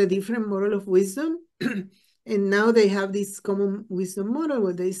them had a different model of wisdom. And now they have this common wisdom model,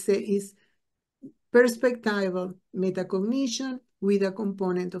 what they say is perspectival metacognition with a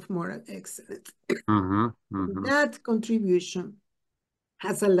component of moral excellence. Mm-hmm. Mm-hmm. That contribution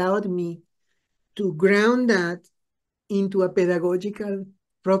has allowed me to ground that into a pedagogical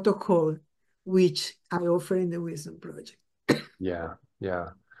protocol, which I offer in the Wisdom Project. Yeah.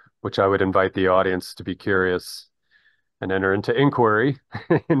 Yeah. Which I would invite the audience to be curious and enter into inquiry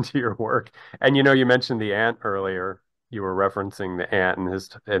into your work. And you mentioned the ant earlier. You were referencing the ant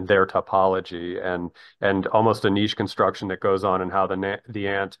and their topology and almost a niche construction that goes on and how the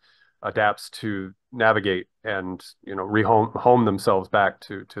ant adapts to navigate and rehome themselves back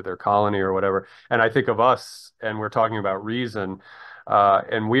to their colony or whatever. And I think of us, and we're talking about reason.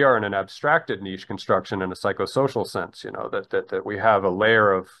 And we are in an abstracted niche construction in a psychosocial sense, that we have a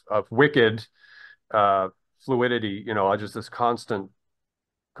layer of wicked fluidity, just this constant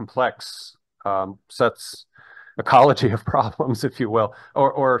complex sets ecology of problems, if you will,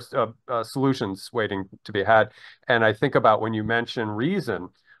 or solutions waiting to be had. And I think about when you mention reason,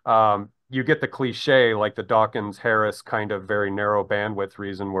 you get the cliche like the Dawkins-Harris kind of very narrow bandwidth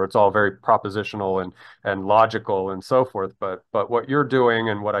reason where it's all very propositional and logical and so forth. But what you're doing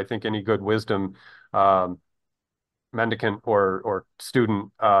and what I think any good wisdom mendicant or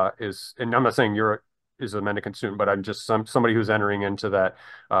student is, and I'm not saying is a mendicant student, but I'm just somebody who's entering into that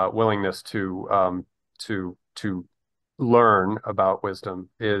willingness to learn about wisdom,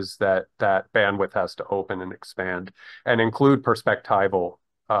 is that bandwidth has to open and expand and include perspectival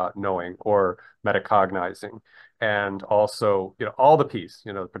knowing or metacognizing, and also all the piece,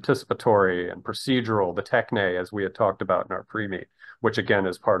 participatory and procedural, the techne, as we had talked about in our pre-meet, which again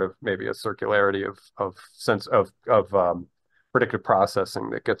is part of maybe a circularity of sense of predictive processing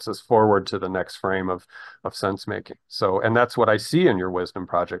that gets us forward to the next frame of sense making. So, and that's what I see in your wisdom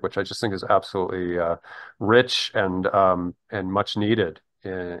project, which I just think is absolutely rich and much needed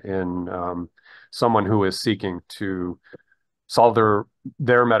in someone who is seeking to solve their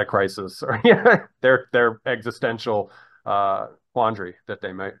meta crisis or their existential quandary that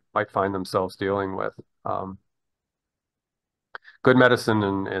they might find themselves dealing with. Good medicine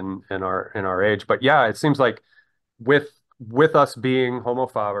in our age. But yeah, it seems like with us being homo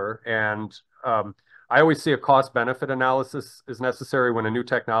faber, and I always see a cost benefit analysis is necessary when a new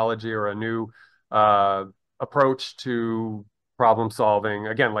technology or a new uh, approach to problem solving,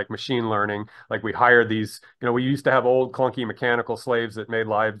 again, like machine learning. Like we hired these, we used to have old clunky mechanical slaves that made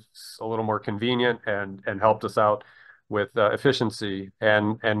lives a little more convenient and helped us out with efficiency.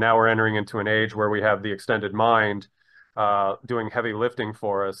 And now we're entering into an age where we have the extended mind doing heavy lifting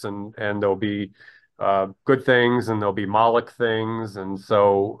for us, and there'll be good things and there'll be Moloch things, and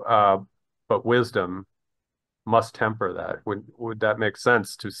so but wisdom must temper that. Would that make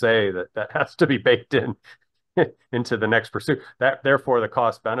sense to say that that has to be baked in into the next pursuit? That therefore the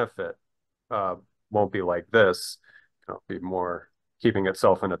cost benefit uh, won't be like this. It'll be more keeping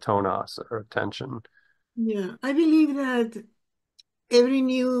itself in a tonos or attention. Yeah, I believe that every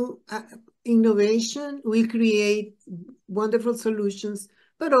new innovation will create wonderful solutions,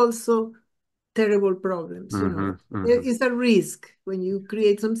 but also terrible problems. Mm-hmm, There mm-hmm, is a risk when you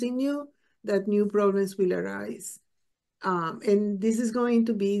create something new that new problems will arise. And this is going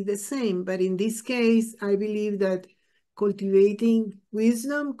to be the same. But in this case, I believe that cultivating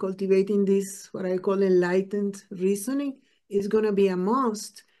wisdom, cultivating this, what I call enlightened reasoning, is going to be a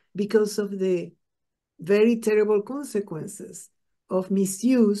must because of the very terrible consequences of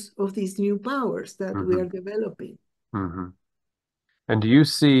misuse of these new powers that we mm-hmm, are developing. mm-hmm. And do you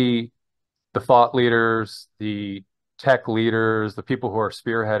see the thought leaders, the tech leaders, the people who are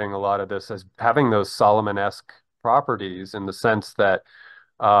spearheading a lot of this as having those Solomon-esque properties in the sense that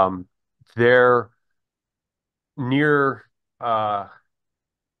um, they're near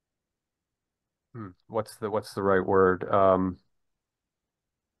what's the right word?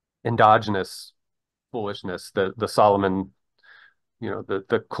 Endogenous foolishness, the Solomon,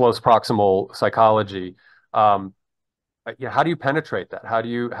 the close proximal psychology. Um, yeah, how do you penetrate that? How do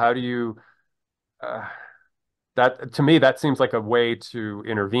you uh, that to me that seems like a way to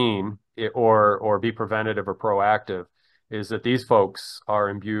intervene or be preventative or proactive, is that these folks are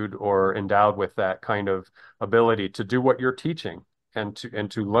imbued or endowed with that kind of ability to do what you're teaching and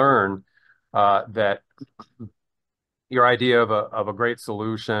to learn that your idea of a great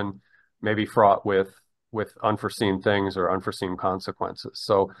solution may be fraught with unforeseen things or unforeseen consequences.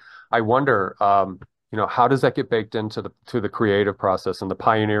 So I wonder, how does that get baked into the creative process and the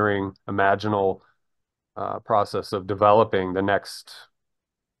pioneering, imaginal process of developing the next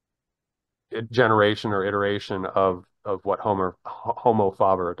generation or iteration of what Homo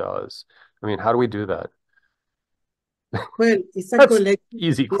faber does? I mean, how do we do that? Well, it's a That's collective,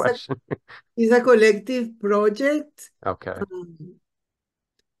 easy it's a, question. it's a collective project. Okay. Um,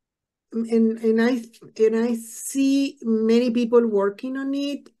 and I see many people working on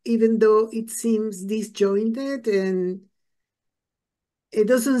it, even though it seems disjointed and it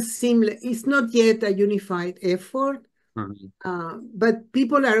doesn't seem like it's not yet a unified effort. Mhm. But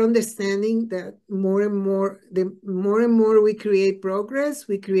people are understanding that the more and more we create progress,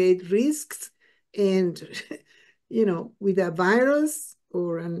 we create risks. And, with a virus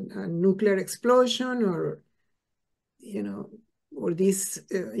or a nuclear explosion you know, or these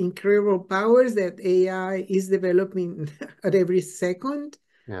incredible powers that AI is developing at every second,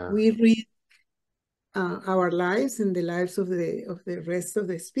 Yeah. we risk our lives and the lives of the rest of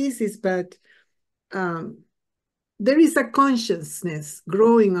the species. But um, there is a consciousness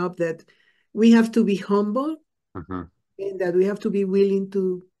growing up that we have to be humble Hmm. and that we have to be willing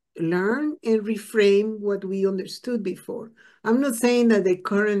to learn and reframe what we understood before. I'm not saying that the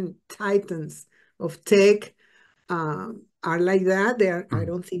current titans of tech are like that. I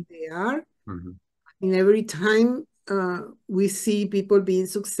don't think they are. Hmm. And every time we see people being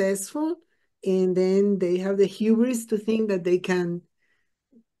successful, and then they have the hubris to think that they can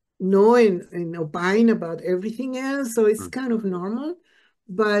know and opine about everything else. So it's kind of normal.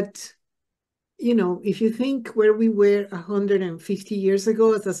 But, if you think where we were 150 years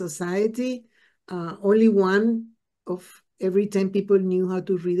ago as a society, only one of every 10 people knew how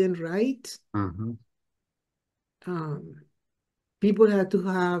to read and write. Hmm. Um, People had to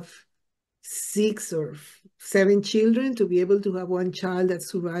have 6 or 7 children to be able to have one child that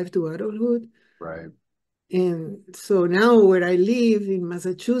survived to adulthood. Right. And so now where I live in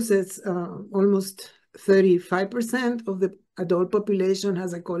Massachusetts, almost 35% of the adult population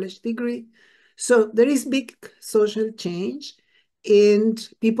has a college degree. So there is big social change and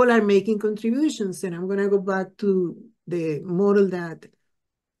people are making contributions. And I'm going to go back to the model that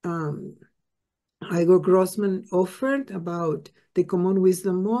um, Igor Grossman offered about the common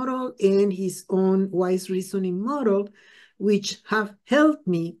wisdom model and his own wise reasoning model, which have helped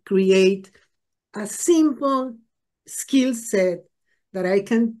me create a simple skill set that I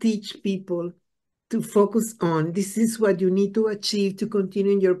can teach people to focus on. This is what you need to achieve to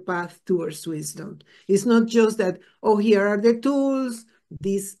continue in your path towards wisdom. It's not just that, oh, here are the tools,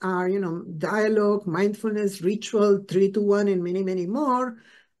 These are, dialogue, mindfulness, ritual, 3 to 1, and many, many more.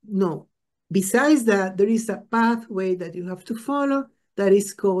 No. Besides that, there is a pathway that you have to follow that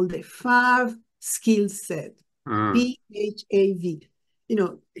is called the FAV skill set, PHAV.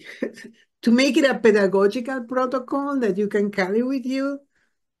 To make it a pedagogical protocol that you can carry with you,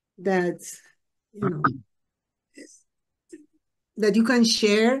 that, that you can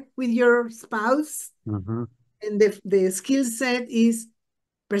share with your spouse. Mm-hmm. And the skill set is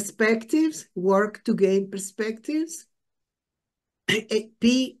perspectives, work to gain perspectives,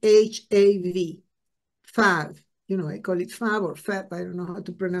 PHAV, FAV. I call it FAV or FAB. I don't know how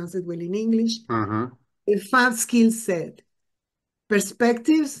to pronounce it well in English. Mm-hmm. A FAV skill set,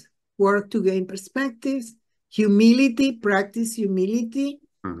 perspectives, work to gain perspectives, humility, practice humility,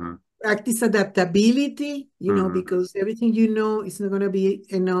 Mm-hmm. practice adaptability, Mm-hmm. because everything you know is not going to be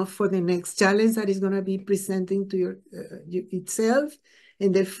enough for the next challenge that is going to be presenting to your itself.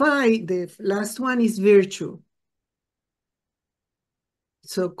 And the last one is virtue.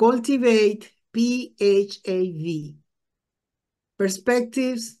 So cultivate PHAV,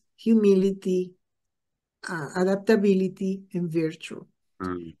 perspectives, humility, adaptability, and virtue.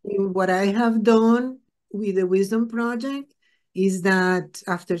 Mm-hmm. And what I have done with the Wisdom Project is that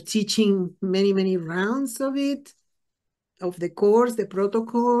after teaching many, many rounds of it, of the course, the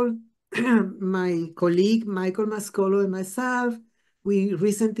protocol, my colleague, Michael Mascolo, and myself, we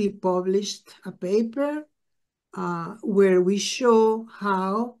recently published a paper where we show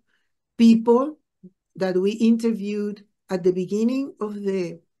how people that we interviewed at the beginning of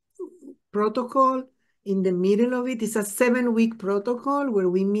the protocol, in the middle of it, it's a 7-week protocol where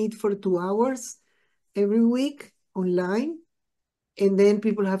we meet for 2 hours every week online. And then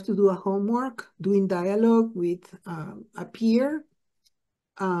people have to do a homework, doing dialogue with a peer.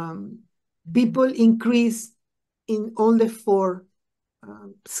 People increase in all the 4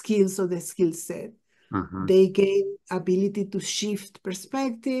 skills of the skill set. Mm-hmm. They gain ability to shift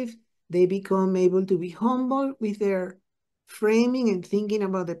perspective. They become able to be humble with their framing and thinking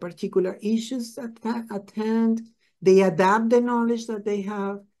about the particular issues at hand. They adapt the knowledge that they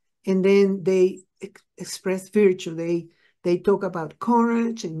have, and then they express virtue. They talk about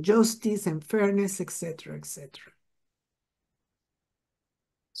courage and justice and fairness, etc., etc.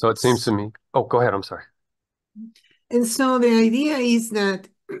 So it seems to me. Oh, go ahead. I'm sorry. And so the idea is that,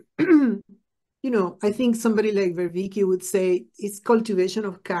 I think somebody like Vervicki would say it's cultivation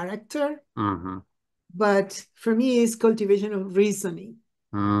of character, Mm-hmm. but for me, it's cultivation of reasoning.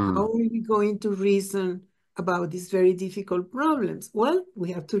 How Mm. are we going to reason about these very difficult problems? Well,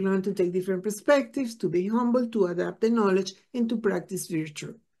 we have to learn to take different perspectives, to be humble, to adapt the knowledge, and to practice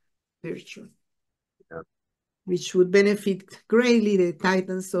virtue, Yeah. which would benefit greatly the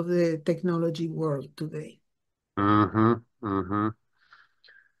titans of the technology world today. Mm-hmm. Mm-hmm.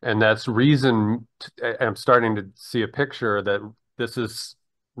 And that's reason. I'm starting to see a picture that this is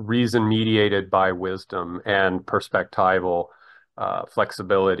reason mediated by wisdom and perspectival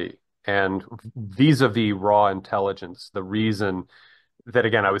flexibility. And vis-a-vis raw intelligence, the reason that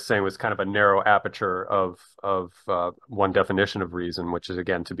again I was saying was kind of a narrow aperture of one definition of reason, which is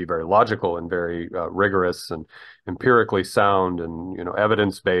again to be very logical and very rigorous and empirically sound and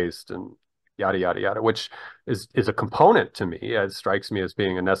evidence based and yada yada yada, which is a component to me. It strikes me as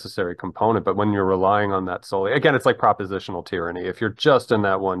being a necessary component. But when you're relying on that solely, again, it's like propositional tyranny. If you're just in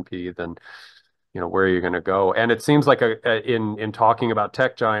that one P, then where are you going to go? And it seems like in talking about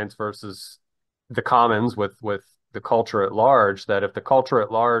tech giants versus the commons with the culture at large, that if the culture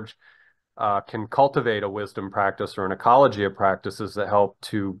at large can cultivate a wisdom practice or an ecology of practices that help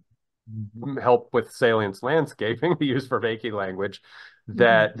with salience landscaping, to use Vervaeke language,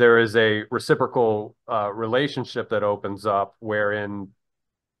 that there is a reciprocal relationship that opens up wherein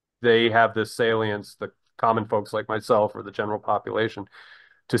they have this salience, the common folks like myself or the general population,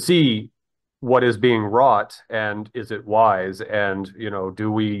 to see what is being wrought and is it wise, and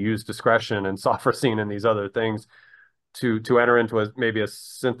do we use discretion and sophrosyne and these other things to enter into maybe a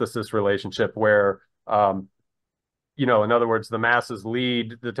synthesis relationship where in other words, the masses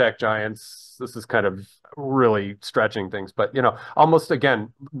lead the tech giants. This is kind of really stretching things, but almost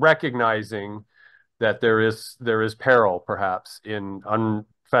again recognizing that there is peril perhaps in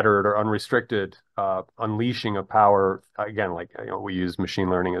unfettered or unrestricted unleashing of power. Again, like we use machine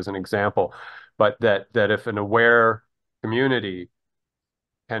learning as an example, but that if an aware community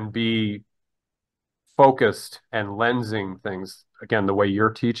can be focused and lensing things, again, the way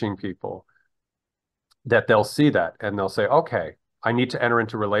you're teaching people, that they'll see that and they'll say, okay, I need to enter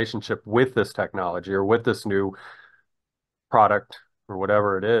into relationship with this technology or with this new product or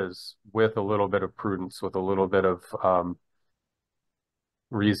whatever it is with a little bit of prudence, with a little bit of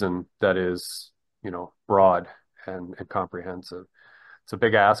reason that is, broad and comprehensive. It's a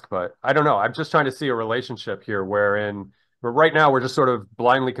big ask, but I don't know. I'm just trying to see a relationship here wherein right now we're just sort of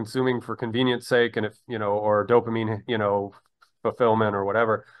blindly consuming for convenience sake and if, or dopamine, fulfillment or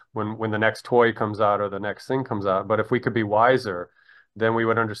whatever when the next toy comes out or the next thing comes out. But if we could be wiser, then we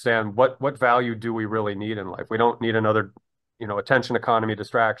would understand what value do we really need in life. We don't need another, attention economy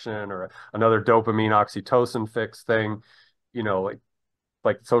distraction or another dopamine oxytocin fix thing,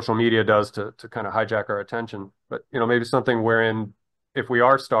 like social media does to kind of hijack our attention. But, maybe something wherein if we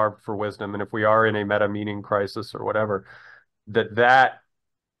are starved for wisdom and if we are in a meta meaning crisis or whatever, that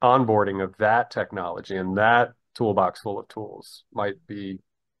onboarding of that technology and that toolbox full of tools might be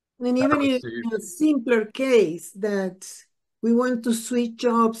And better even in received. a simpler case that we want to switch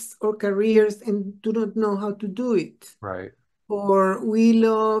jobs or careers and do not know how to do it, Right. or we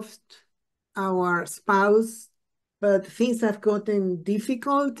loved our spouse, but things have gotten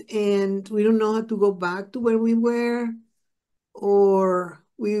difficult and we don't know how to go back to where we were, or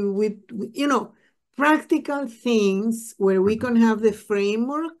practical things where we Mm-hmm. can have the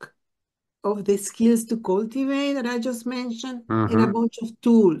framework of the skills to cultivate that I just mentioned, and a Mm-hmm. bunch of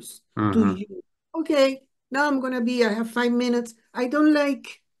tools to Mm-hmm. use. Okay, now I have 5 minutes. I don't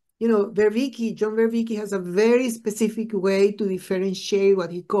like, John Vervicky has a very specific way to differentiate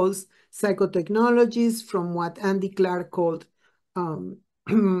what he calls psychotechnologies from what Andy Clark called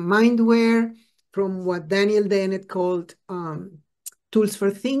mindware, from what Daniel Dennett called tools for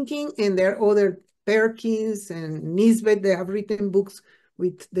thinking, and there are other Perkins and Nisbet, they have written books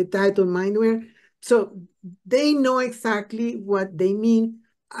with the title Mindware. So they know exactly what they mean.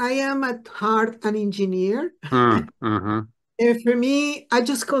 I am at heart an engineer. Mm-hmm. And for me, I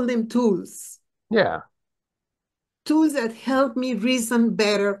just call them tools. Yeah. Tools that help me reason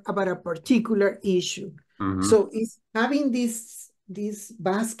better about a particular issue. Mm-hmm. So it's having this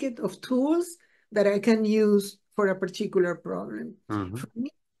basket of tools that I can use for a particular problem. Mm-hmm. For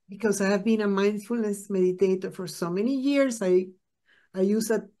me, because I have been a mindfulness meditator for so many years, I use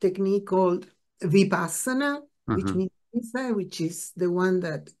a technique called Vipassana, which Mm-hmm. means insight, which is the one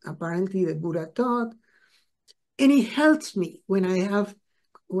that apparently the Buddha taught. And it helps me when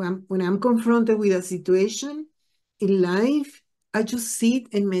I'm confronted with a situation in life. I just sit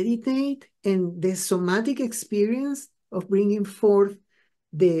and meditate, and the somatic experience of bringing forth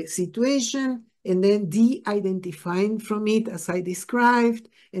the situation and then de-identifying from it as I described,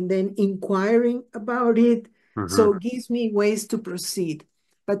 and then inquiring about it. Mm-hmm. So it gives me ways to proceed.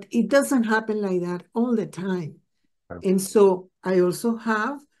 But it doesn't happen like that all the time. And so I also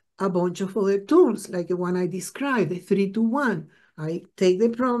have a bunch of other tools, like the one I described, the 3-2-1. I take the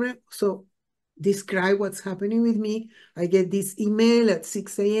problem, so describe what's happening with me. I get this email at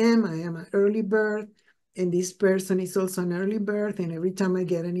 6 a.m. I am an early bird, and this person is also an early bird. And every time I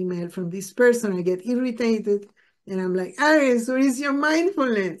get an email from this person, I get irritated. And I'm like, Aries, where is your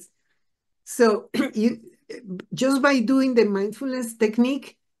mindfulness? So you just by doing the mindfulness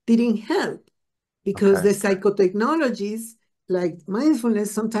technique didn't help, because Okay. the psychotechnologies like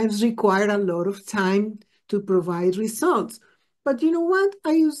mindfulness sometimes require a lot of time to provide results. But you know what?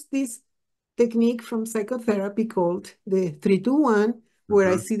 I use this technique from psychotherapy called the 3-2-1, where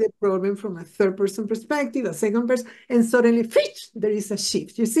I Mm-hmm. see the problem from a third person perspective, a second person, and suddenly, there is a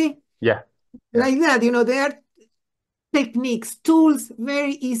shift. You see? Yeah. Yeah. Like that, there are techniques, tools,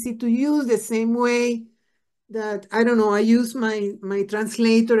 very easy to use the same way that, I don't know, I use my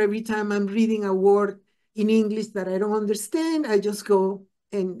translator every time I'm reading a word in English that I don't understand. I just go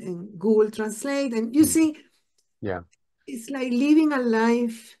and Google Translate. And you Mm. see, Yeah. it's like living a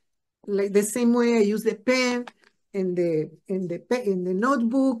life like the same way I use the pen and the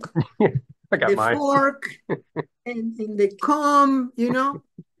notebook, I got the mine. fork, and in the comb,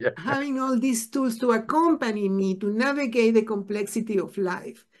 Yeah. having all these tools to accompany me to navigate the complexity of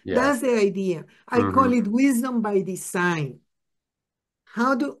life. Yeah. That's the idea. I Mm-hmm. call it wisdom by design.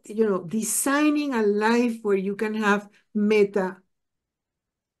 How do, designing a life where you can have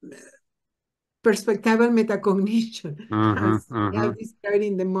perspectival metacognition, Mm-hmm. as we Mm-hmm. have described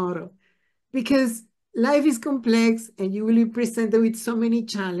in the model. Because life is complex and you will be presented with so many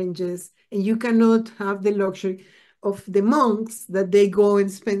challenges, and you cannot have the luxury of the monks that they go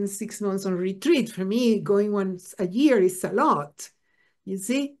and spend 6 months on retreat. For me, going once a year is a lot, you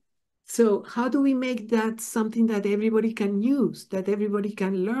see? So how do we make that something that everybody can use, that everybody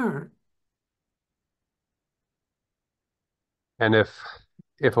can learn? And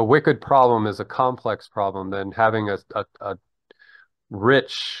if a wicked problem is a complex problem, then having a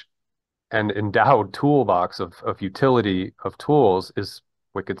rich and endowed toolbox of utility of tools is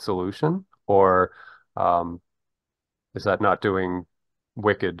wicked solution, or um, is that not doing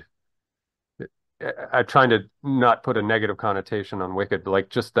wicked. I'm trying to not put a negative connotation on wicked, but like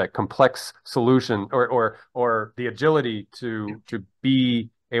just that complex solution or the agility to be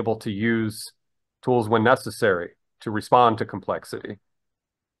able to use tools when necessary to respond to complexity.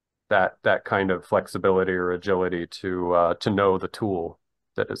 That kind of flexibility or agility to know the tool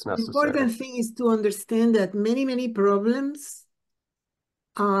that is The necessary. important thing is to understand that many problems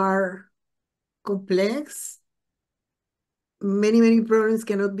are complex. Many problems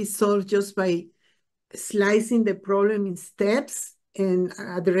cannot be solved just by slicing the problem in steps and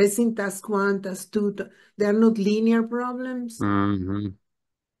addressing task one, task two. They are not linear problems. Mm-hmm.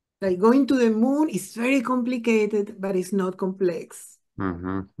 Like going to the moon is very complicated, but it's not complex.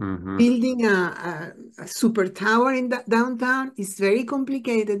 Mm-hmm. Mm-hmm. Building a super tower in downtown is very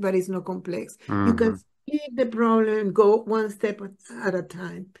complicated, but it's not complex. You can Mm-hmm. split the problem and go one step at a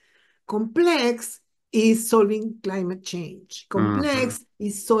time. Complex is solving climate change. Mm-hmm. Complex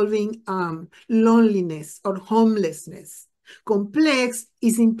is solving loneliness or homelessness. Complex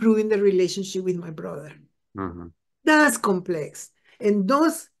is improving the relationship with my brother. Mm-hmm. That's complex. And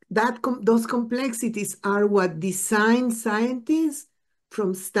those complexities are what design scientists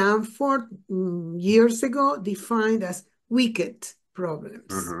from Stanford years ago defined as wicked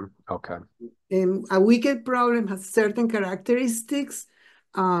problems. Mm-hmm. Okay. And a wicked problem has certain characteristics,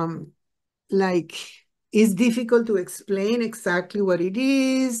 um, like it's difficult to explain exactly what it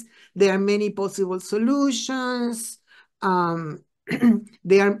is. There are many possible solutions. Um,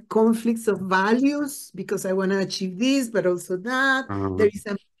 there are conflicts of values because I want to achieve this, but also that. There Mm-hmm. is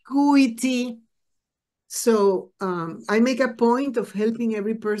ambiguity. So I make a point of helping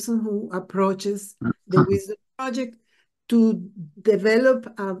every person who approaches the Wisdom Project to develop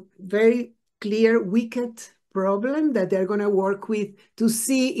a very clear wicked problem that they're going to work with to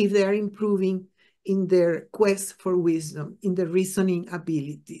see if they are improving in their quest for wisdom, in their reasoning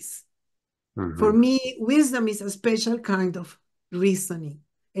abilities. For Mm-hmm. me, wisdom is a special kind of reasoning,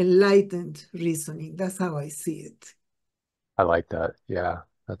 enlightened reasoning. That's how I see it. I like that. Yeah,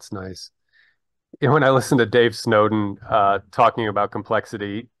 that's nice. You know, when I listen to Dave Snowden talking about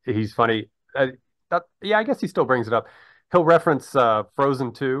complexity, he's funny. Yeah, I guess he still brings it up. He'll reference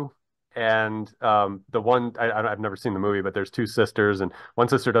Frozen 2 and the one I've never seen the movie, but there's two sisters, and one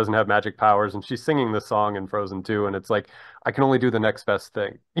sister doesn't have magic powers, and she's singing this song in Frozen 2, and it's like, I can only do the next best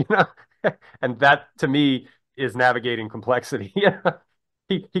thing, you know? And that to me is navigating complexity. Yeah.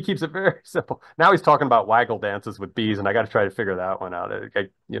 He keeps it very simple. Now he's talking about waggle dances with bees, and I got to try to figure that one out.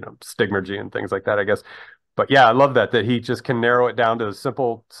 Stigmergy and things like that, I guess. But yeah, I love that he just can narrow it down to a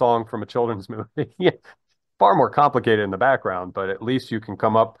simple song from a children's movie. Yeah, far more complicated in the background, but at least you can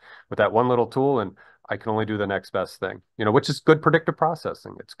come up with that one little tool, and I can only do the next best thing. Which is good predictive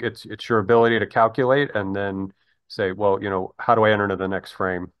processing. It's your ability to calculate and then say, well, how do I enter into the next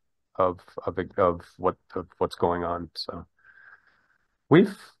frame of what's going on? So.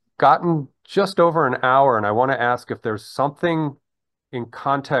 We've gotten just over an hour, and I want to ask if there's something in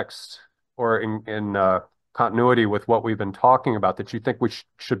context or in continuity with what we've been talking about that you think we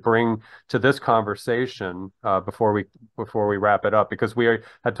should bring to this conversation before we wrap it up, because we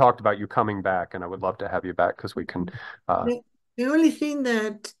had talked about you coming back, and I would love to have you back because we can. The, the only thing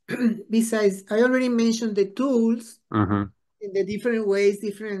that, besides, I already mentioned the tools Mhm. in the different ways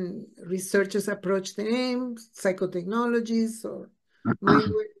different researchers approach them, psychotechnologies or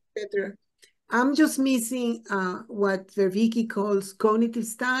mind work, etc. I'm just missing what Vervicki calls cognitive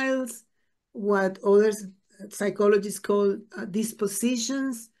styles, what others psychologists call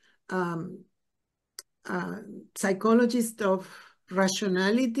dispositions, um, uh, psychologist of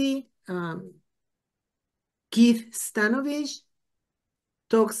rationality, Keith Stanovich,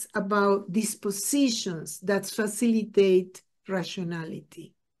 talks about dispositions that facilitate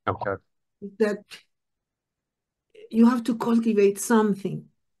rationality. Okay. That you have to cultivate something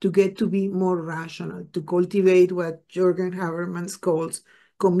to get to be more rational, to cultivate what Jürgen Habermas calls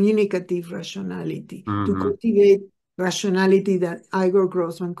communicative rationality, to Hmm. cultivate rationality that Igor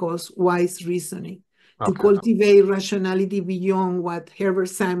Grossman calls wise reasoning, to Okay. cultivate rationality beyond what Herbert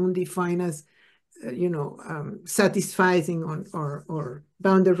Simon defined as satisfying or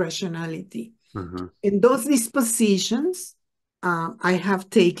bounded rationality. Hmm. In those dispositions, I have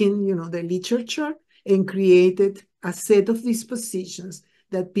taken, the literature and created a set of dispositions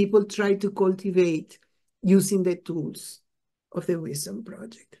that people try to cultivate using the tools of the Wisdom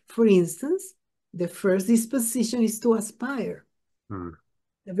Project. For instance, the first disposition is to aspire, Hmm.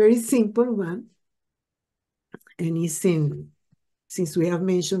 a very simple one, and it's since we have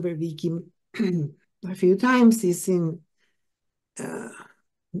mentioned Verbicki a few times, it's in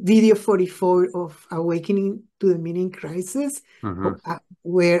video 44 of Awakening to the Meaning Crisis, Mm-hmm.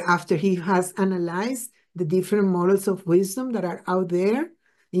 where after he has analyzed the different models of wisdom that are out there,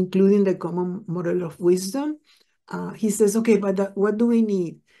 including the common model of wisdom, he says, okay, but what do we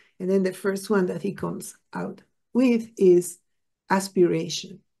need? And then the first one that he comes out with is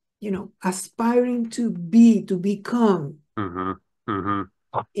aspiration, aspiring to be, to become. Mm-hmm.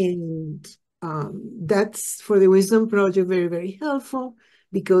 Mm-hmm. And that's for the Wisdom Project very, very helpful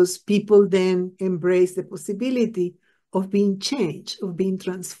because people then embrace the possibility of being changed, of being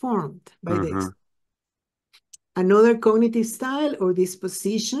transformed by Mm-hmm. this. Another cognitive style or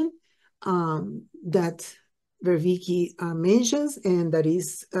disposition that Vervicki mentions, and that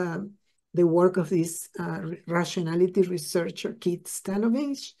is the work of this rationality researcher, Keith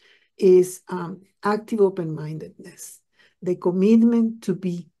Stanovich, is active open-mindedness, the commitment to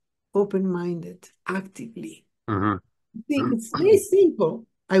be open-minded actively. Mm-hmm. It's very simple.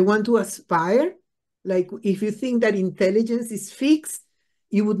 I want to aspire. Like if you think that intelligence is fixed,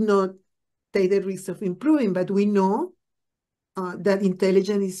 you would not take the risk of improving. But we know that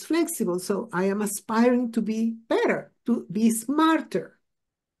intelligence is flexible. So I am aspiring to be better, to be smarter.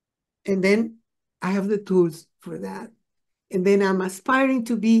 And then I have the tools for that. And then I'm aspiring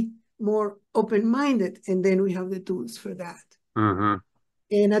to be more open-minded. And then we have the tools for that. Mm-hmm.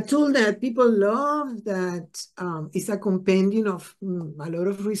 And a tool that people love that is a compendium of a lot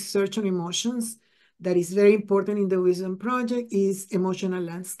of research on emotions that is very important in the Wisdom Project is emotional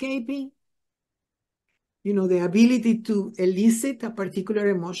landscaping. The ability to elicit a particular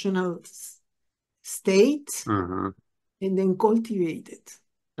emotional state Mm-hmm. and then cultivate it.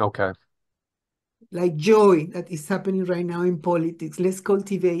 Okay. Like joy that is happening right now in politics. Let's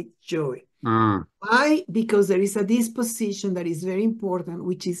cultivate joy. Mm. Why? Because there is a disposition that is very important,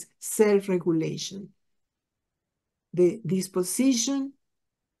 which is self-regulation. The disposition,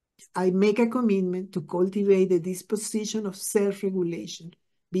 I make a commitment to cultivate the disposition of self-regulation,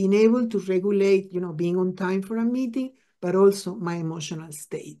 being able to regulate, being on time for a meeting, but also my emotional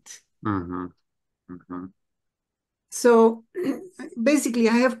state. Mm-hmm. Mm-hmm. So basically,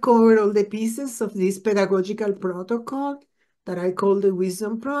 I have covered all the pieces of this pedagogical protocol that I call the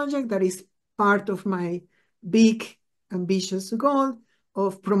Wisdom Project, that is part of my big, ambitious goal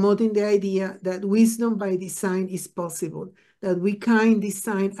of promoting the idea that wisdom by design is possible, that we can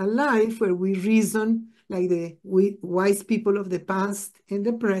design a life where we reason like the wise people of the past and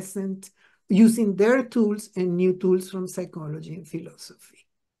the present, using their tools and new tools from psychology and philosophy.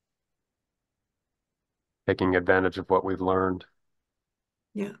 Taking advantage of what we've learned.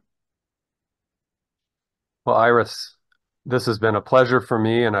 Yeah. Well, Iris, this has been a pleasure for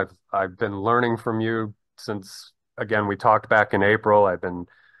me, and I've been learning from you since, again, we talked back in April. I've been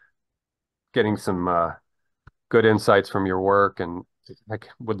getting some good insights from your work, and I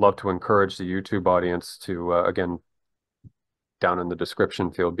would love to encourage the YouTube audience to, again, down in the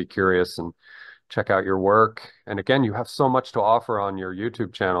description field, be curious and check out your work. And again, you have so much to offer on your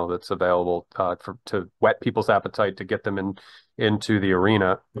YouTube channel that's available to whet people's appetite to get them into the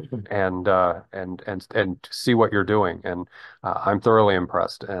arena and see what you're doing. And I'm thoroughly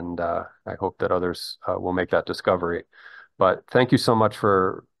impressed, and I hope that others will make that discovery. But thank you so much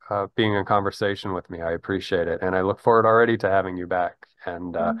for being in conversation with me. I appreciate it, and I look forward already to having you back.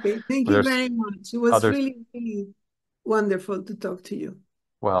 And Okay, thank you there's very much. It was others. really, really wonderful to talk to you.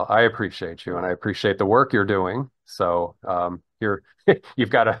 Well, I appreciate you, and I appreciate the work you're doing. So you've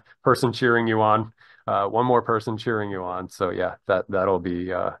got a person cheering you on, one more person cheering you on. So yeah, that'll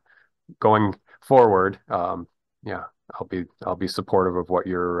be going forward. Yeah, I'll be supportive of what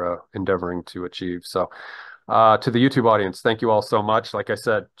you're endeavoring to achieve. So to the YouTube audience, thank you all so much. Like I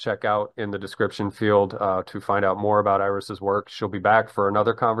said, check out in the description field to find out more about Iris's work. She'll be back for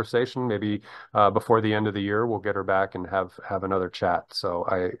another conversation, maybe before the end of the year. We'll get her back and have another chat.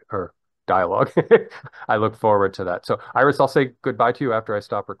 Or dialogue. I look forward to that. So Iris, I'll say goodbye to you after I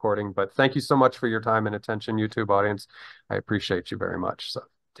stop recording, but thank you so much for your time and attention, YouTube audience. I appreciate you very much. So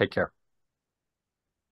take care.